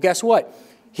 Well, guess what?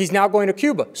 He's now going to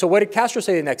Cuba. So what did Castro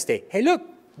say the next day? Hey, look,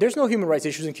 there's no human rights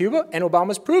issues in Cuba, and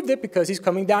Obama's proved it because he's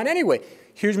coming down anyway.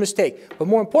 Huge mistake. But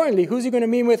more importantly, who's he going to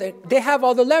meet with? They have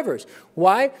all the levers.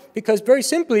 Why? Because very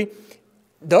simply,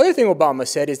 the other thing Obama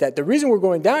said is that the reason we're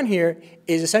going down here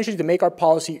is essentially to make our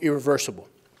policy irreversible.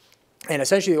 And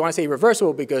essentially, they want to say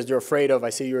irreversible because they're afraid of,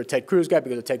 I see you're a Ted Cruz guy,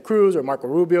 because of Ted Cruz or Marco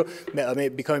Rubio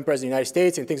becoming president of the United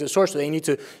States and things of the sort. So they need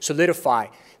to solidify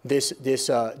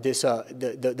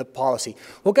the policy.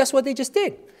 Well, guess what they just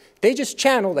did? They just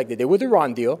channeled, like they did with the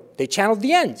Iran deal, they channeled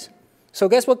the ends. So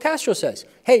guess what Castro says?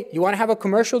 Hey, you want to have a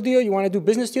commercial deal? You want to do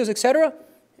business deals, etc.?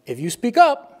 If you speak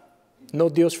up, no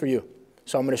deals for you.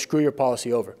 So I'm going to screw your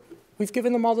policy over. We've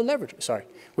given them all the leverage. Sorry.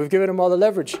 We've given them all the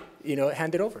leverage,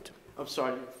 handed over to them. I'm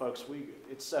sorry, folks.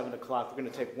 It's 7 o'clock. We're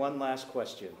going to take one last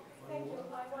question. Thank you.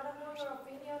 I want to know your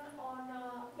opinion on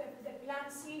the Plan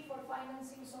C for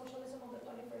financing socialism of the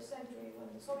 21st century. When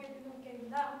the Soviet Union came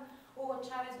down, Hugo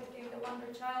Chavez became the wonder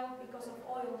child because of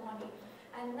oil money.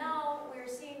 And now we're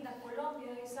seeing that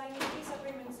Colombia is signing peace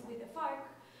agreements with the FARC,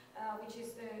 which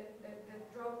is the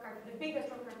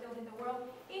biggest drug cartel in the world,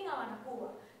 in Havana,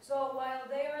 Cuba. So while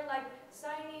they are like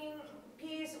signing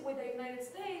peace with the United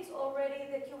States, already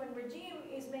the Cuban regime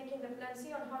is making the Plan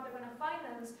C on how they're going to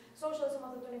finance socialism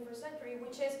of the 21st century,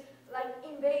 which is like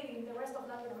invading the rest of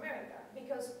Latin America.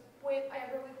 Because I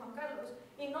agree with Juan Carlos,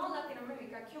 in all Latin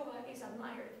America, Cuba is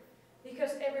admired.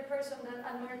 Because every person that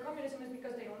admires communism is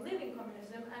because they don't live in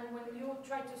communism, and when you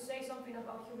try to say something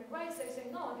about human rights, they say,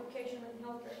 no, education and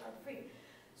healthcare are free.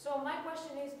 So my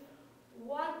question is,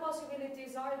 what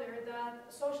possibilities are there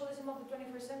that socialism of the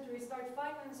 21st century start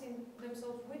financing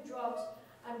themselves with drugs,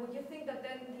 and would you think that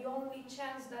then the only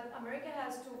chance that America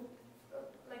has to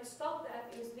stop that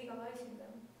is legalizing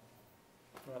them?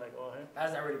 Go ahead.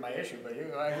 That's not really my issue, but you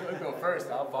go first.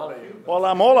 I'll follow you. Well,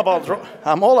 I'm all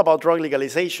about drug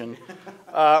legalization.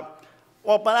 Well,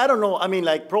 but I don't know. I mean,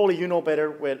 like probably you know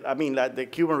better. Like the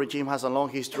Cuban regime has a long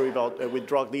history with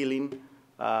drug dealing,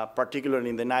 particularly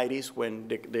in the 90s when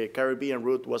the Caribbean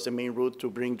route was the main route to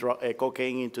bring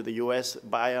cocaine into the U.S.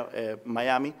 via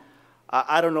Miami.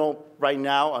 I don't know right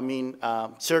now. I mean,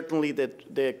 certainly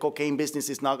the cocaine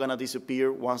business is not going to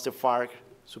disappear once the FARC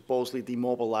supposedly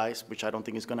demobilized, which I don't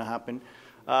think is going to happen.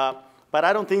 But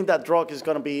I don't think that drug is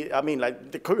going to be,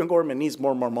 like the Cuban government needs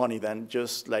more money than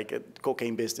just like a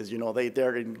cocaine business.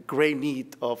 They're in great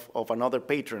need of another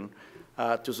patron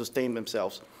to sustain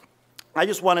themselves. I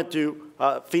just wanted to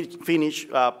finish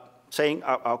saying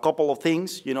a couple of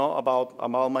things,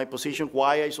 about my position,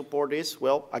 why I support this.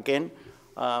 Well, again,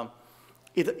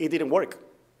 it didn't work.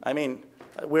 I mean,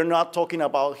 we're not talking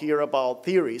about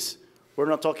theories. We're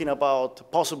not talking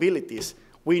about possibilities.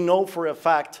 We know for a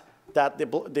fact that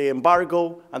the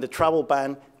embargo and the travel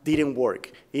ban didn't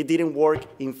work. It didn't work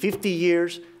in 50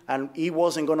 years, and it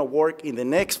wasn't going to work in the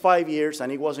next 5 years,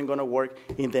 and it wasn't going to work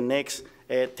in the next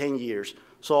 10 years.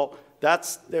 So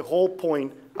that's the whole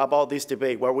point about this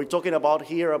debate. Where we're talking about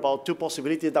here about two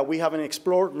possibilities that we haven't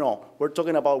explored, no. We're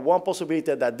talking about one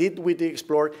possibility that we did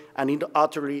explore, and it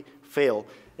utterly failed.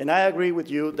 And I agree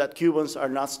with you that Cubans are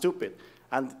not stupid.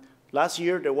 And last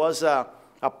year, there was a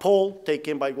poll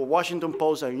taken by the Washington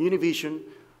Post and Univision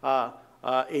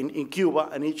in Cuba,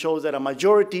 and it shows that a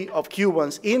majority of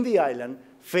Cubans in the island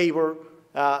favor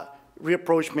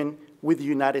rapprochement with the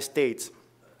United States.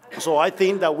 So I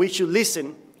think that we should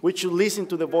listen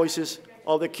to the voices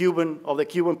of the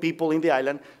Cuban people in the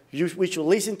island. We should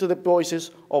listen to the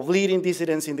voices of leading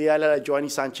dissidents in the island like Joanny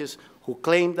Sanchez, who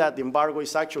claim that the embargo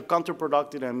is actually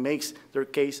counterproductive and makes their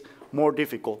case more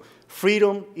difficult.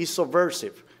 Freedom is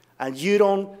subversive, and you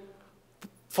don't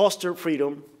foster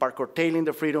freedom by curtailing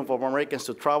the freedom of Americans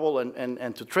to travel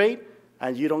and to trade,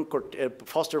 and you don't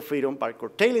foster freedom by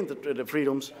curtailing the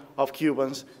freedoms of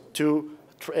Cubans to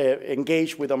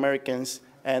engage with Americans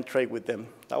and trade with them.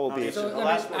 That will be it.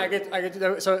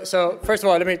 So first of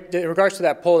all, in regards to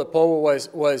that poll, the poll was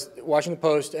Washington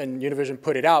Post and Univision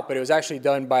put it out, but it was actually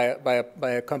done by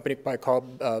a company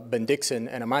called Ben Dixon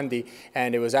and Amandi,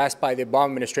 and it was asked by the Obama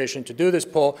administration to do this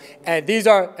poll. And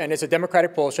it's a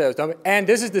Democratic pollster, and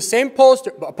this is the same pollster,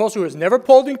 a pollster who has never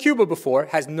polled in Cuba before,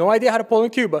 has no idea how to poll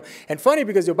in Cuba. And funny,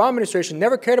 because the Obama administration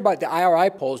never cared about the IRI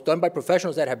polls done by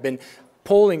professionals that have been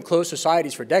polling closed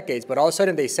societies for decades, but all of a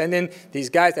sudden they send in these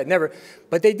guys that never.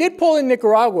 But they did poll in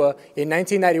Nicaragua in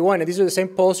 1991, and these are the same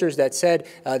pollsters that said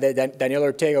that Daniel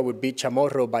Ortega would beat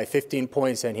Chamorro by 15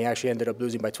 points, and he actually ended up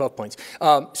losing by 12 points.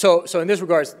 So in this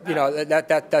regards,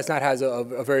 that's not has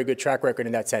a very good track record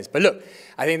in that sense. But look,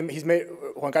 I think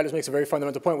Juan Carlos makes a very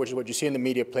fundamental point, which is what you see in the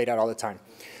media played out all the time.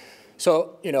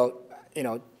 So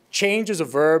change is a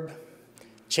verb.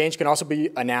 Change can also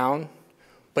be a noun,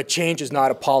 but change is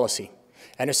not a policy.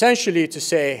 And essentially to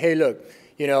say, hey, look,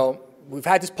 we've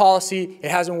had this policy,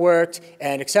 it hasn't worked,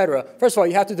 and et cetera. First of all,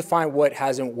 you have to define what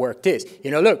hasn't worked is.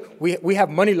 You know, look, we have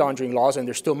money laundering laws, and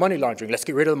there's still money laundering. Let's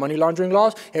get rid of the money laundering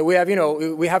laws. And we have, you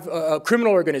know, we have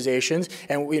criminal organizations,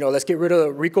 and, you know, let's get rid of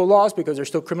the RICO laws because they're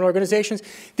still criminal organizations.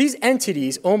 These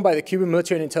entities owned by the Cuban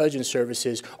military and intelligence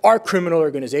services are criminal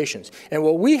organizations. And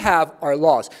what we have are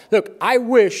laws. Look, I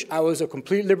wish I was a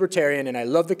complete libertarian, and I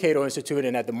love the Cato Institute,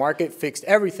 and that the market fixed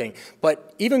everything.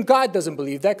 But even God doesn't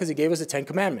believe that because he gave us the 10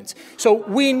 Commandments. So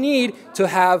we need to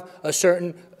have a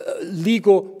certain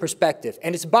legal perspective,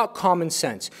 and it's about common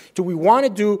sense. Do we want to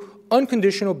do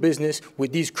unconditional business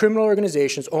with these criminal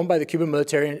organizations owned by the Cuban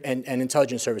military and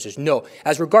intelligence services? No.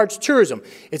 As regards tourism,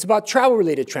 it's about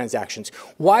travel-related transactions.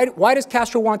 Why does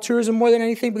Castro want tourism more than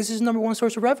anything? Because this is the #1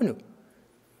 source of revenue.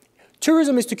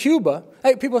 Tourism is to Cuba.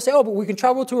 People say, oh, but we can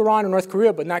travel to Iran and North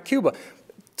Korea, but not Cuba.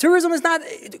 Tourism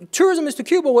is to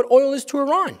Cuba what oil is to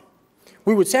Iran.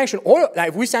 We would sanction oil. Now,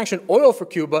 if we sanction oil for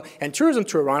Cuba and tourism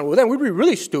to Iran, well, then we'd be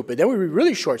really stupid. Then we'd be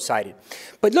really short-sighted.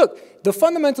 But look, the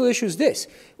fundamental issue is this.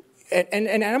 And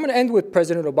I'm going to end with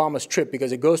President Obama's trip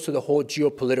because it goes to the whole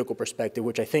geopolitical perspective,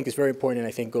 which I think is very important and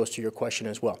I think goes to your question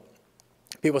as well.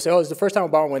 People say, oh, it's the first time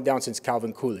Obama went down since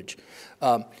Calvin Coolidge.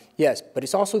 Yes, but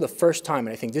it's also the first time,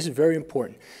 and I think this is very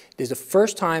important, this is the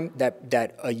first time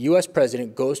that a U.S.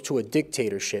 president goes to a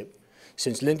dictatorship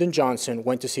since Lyndon Johnson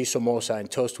went to see Somoza and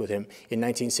toast with him in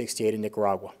 1968 in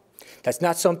Nicaragua. That's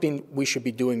not something we should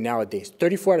be doing nowadays.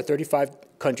 34 out of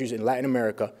 35 countries in Latin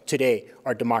America today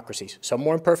are democracies. Some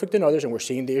more imperfect than others, and we're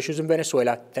seeing the issues in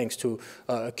Venezuela thanks to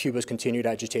Cuba's continued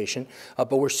agitation,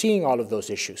 but we're seeing all of those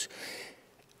issues.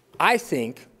 I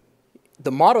think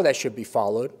the model that should be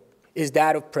followed is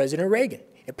that of President Reagan.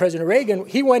 And President Reagan,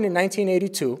 he went in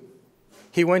 1982,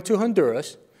 he went to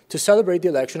Honduras to celebrate the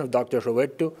election of Dr.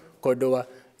 Roberto Córdoba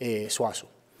Suazo,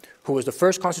 who was the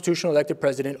first constitutional elected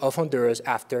president of Honduras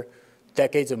after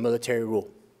decades of military rule.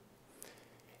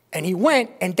 And he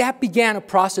went, and that began a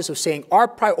process of saying our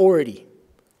priority,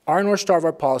 our North Star of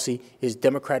our policy is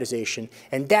democratization,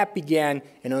 and that began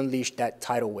and unleashed that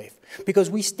tidal wave. Because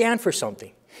we stand for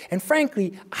something. And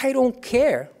frankly, I don't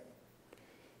care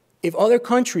if other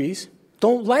countries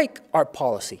don't like our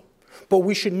policy. But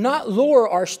we should not lower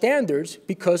our standards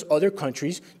because other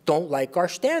countries don't like our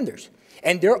standards.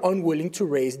 And they're unwilling to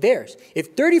raise theirs.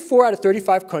 If 34 out of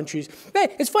 35 countries, man,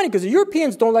 it's funny because the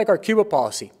Europeans don't like our Cuba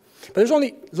policy. But there's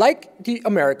only, like the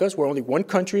Americas, where only one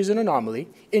country is an anomaly,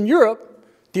 in Europe,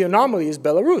 the anomaly is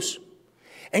Belarus.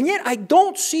 And yet I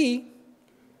don't see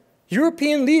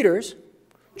European leaders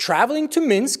traveling to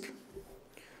Minsk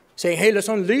saying, hey, let's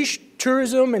unleash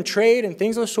tourism and trade and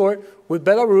things of the sort with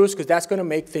Belarus because that's going to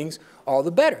make things all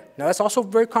the better. Now, that's also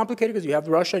very complicated because you have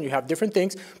Russia and you have different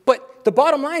things. But the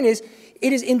bottom line is,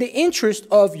 it is in the interest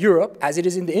of Europe, as it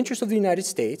is in the interest of the United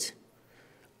States,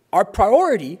 our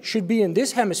priority should be in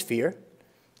this hemisphere,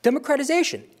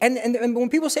 democratization. And when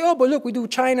people say, oh, but look, we do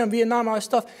China and Vietnam and all that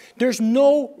stuff, there's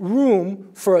no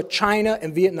room for a China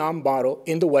and Vietnam model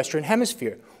in the Western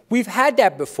Hemisphere. We've had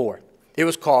that before. It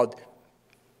was called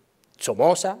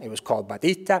Somoza, it was called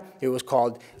Batista, it was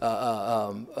called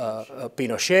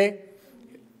Pinochet.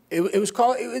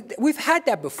 We've had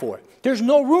that before. There's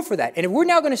no room for that. And if we're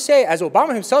now going to say, as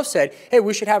Obama himself said, hey,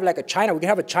 we should have like a China, we can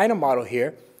have a China model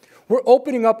here, we're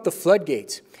opening up the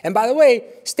floodgates. And by the way,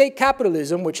 state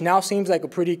capitalism, which now seems like a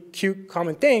pretty cute,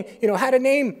 common thing, had a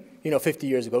name, 50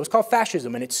 years ago. It was called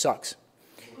fascism, and it sucks,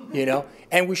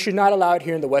 And we should not allow it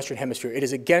here in the Western Hemisphere. It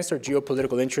is against our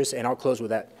geopolitical interests, and I'll close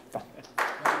with that.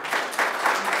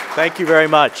 Thank you very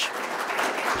much.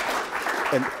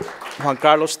 And Juan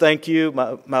Carlos, thank you.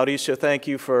 Mauricio, thank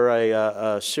you for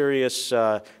a serious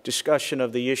discussion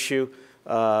of the issue.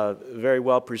 Very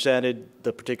well presented,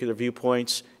 the particular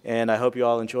viewpoints, and I hope you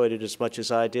all enjoyed it as much as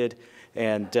I did.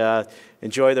 And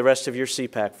enjoy the rest of your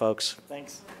CPAC, folks.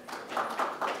 Thanks.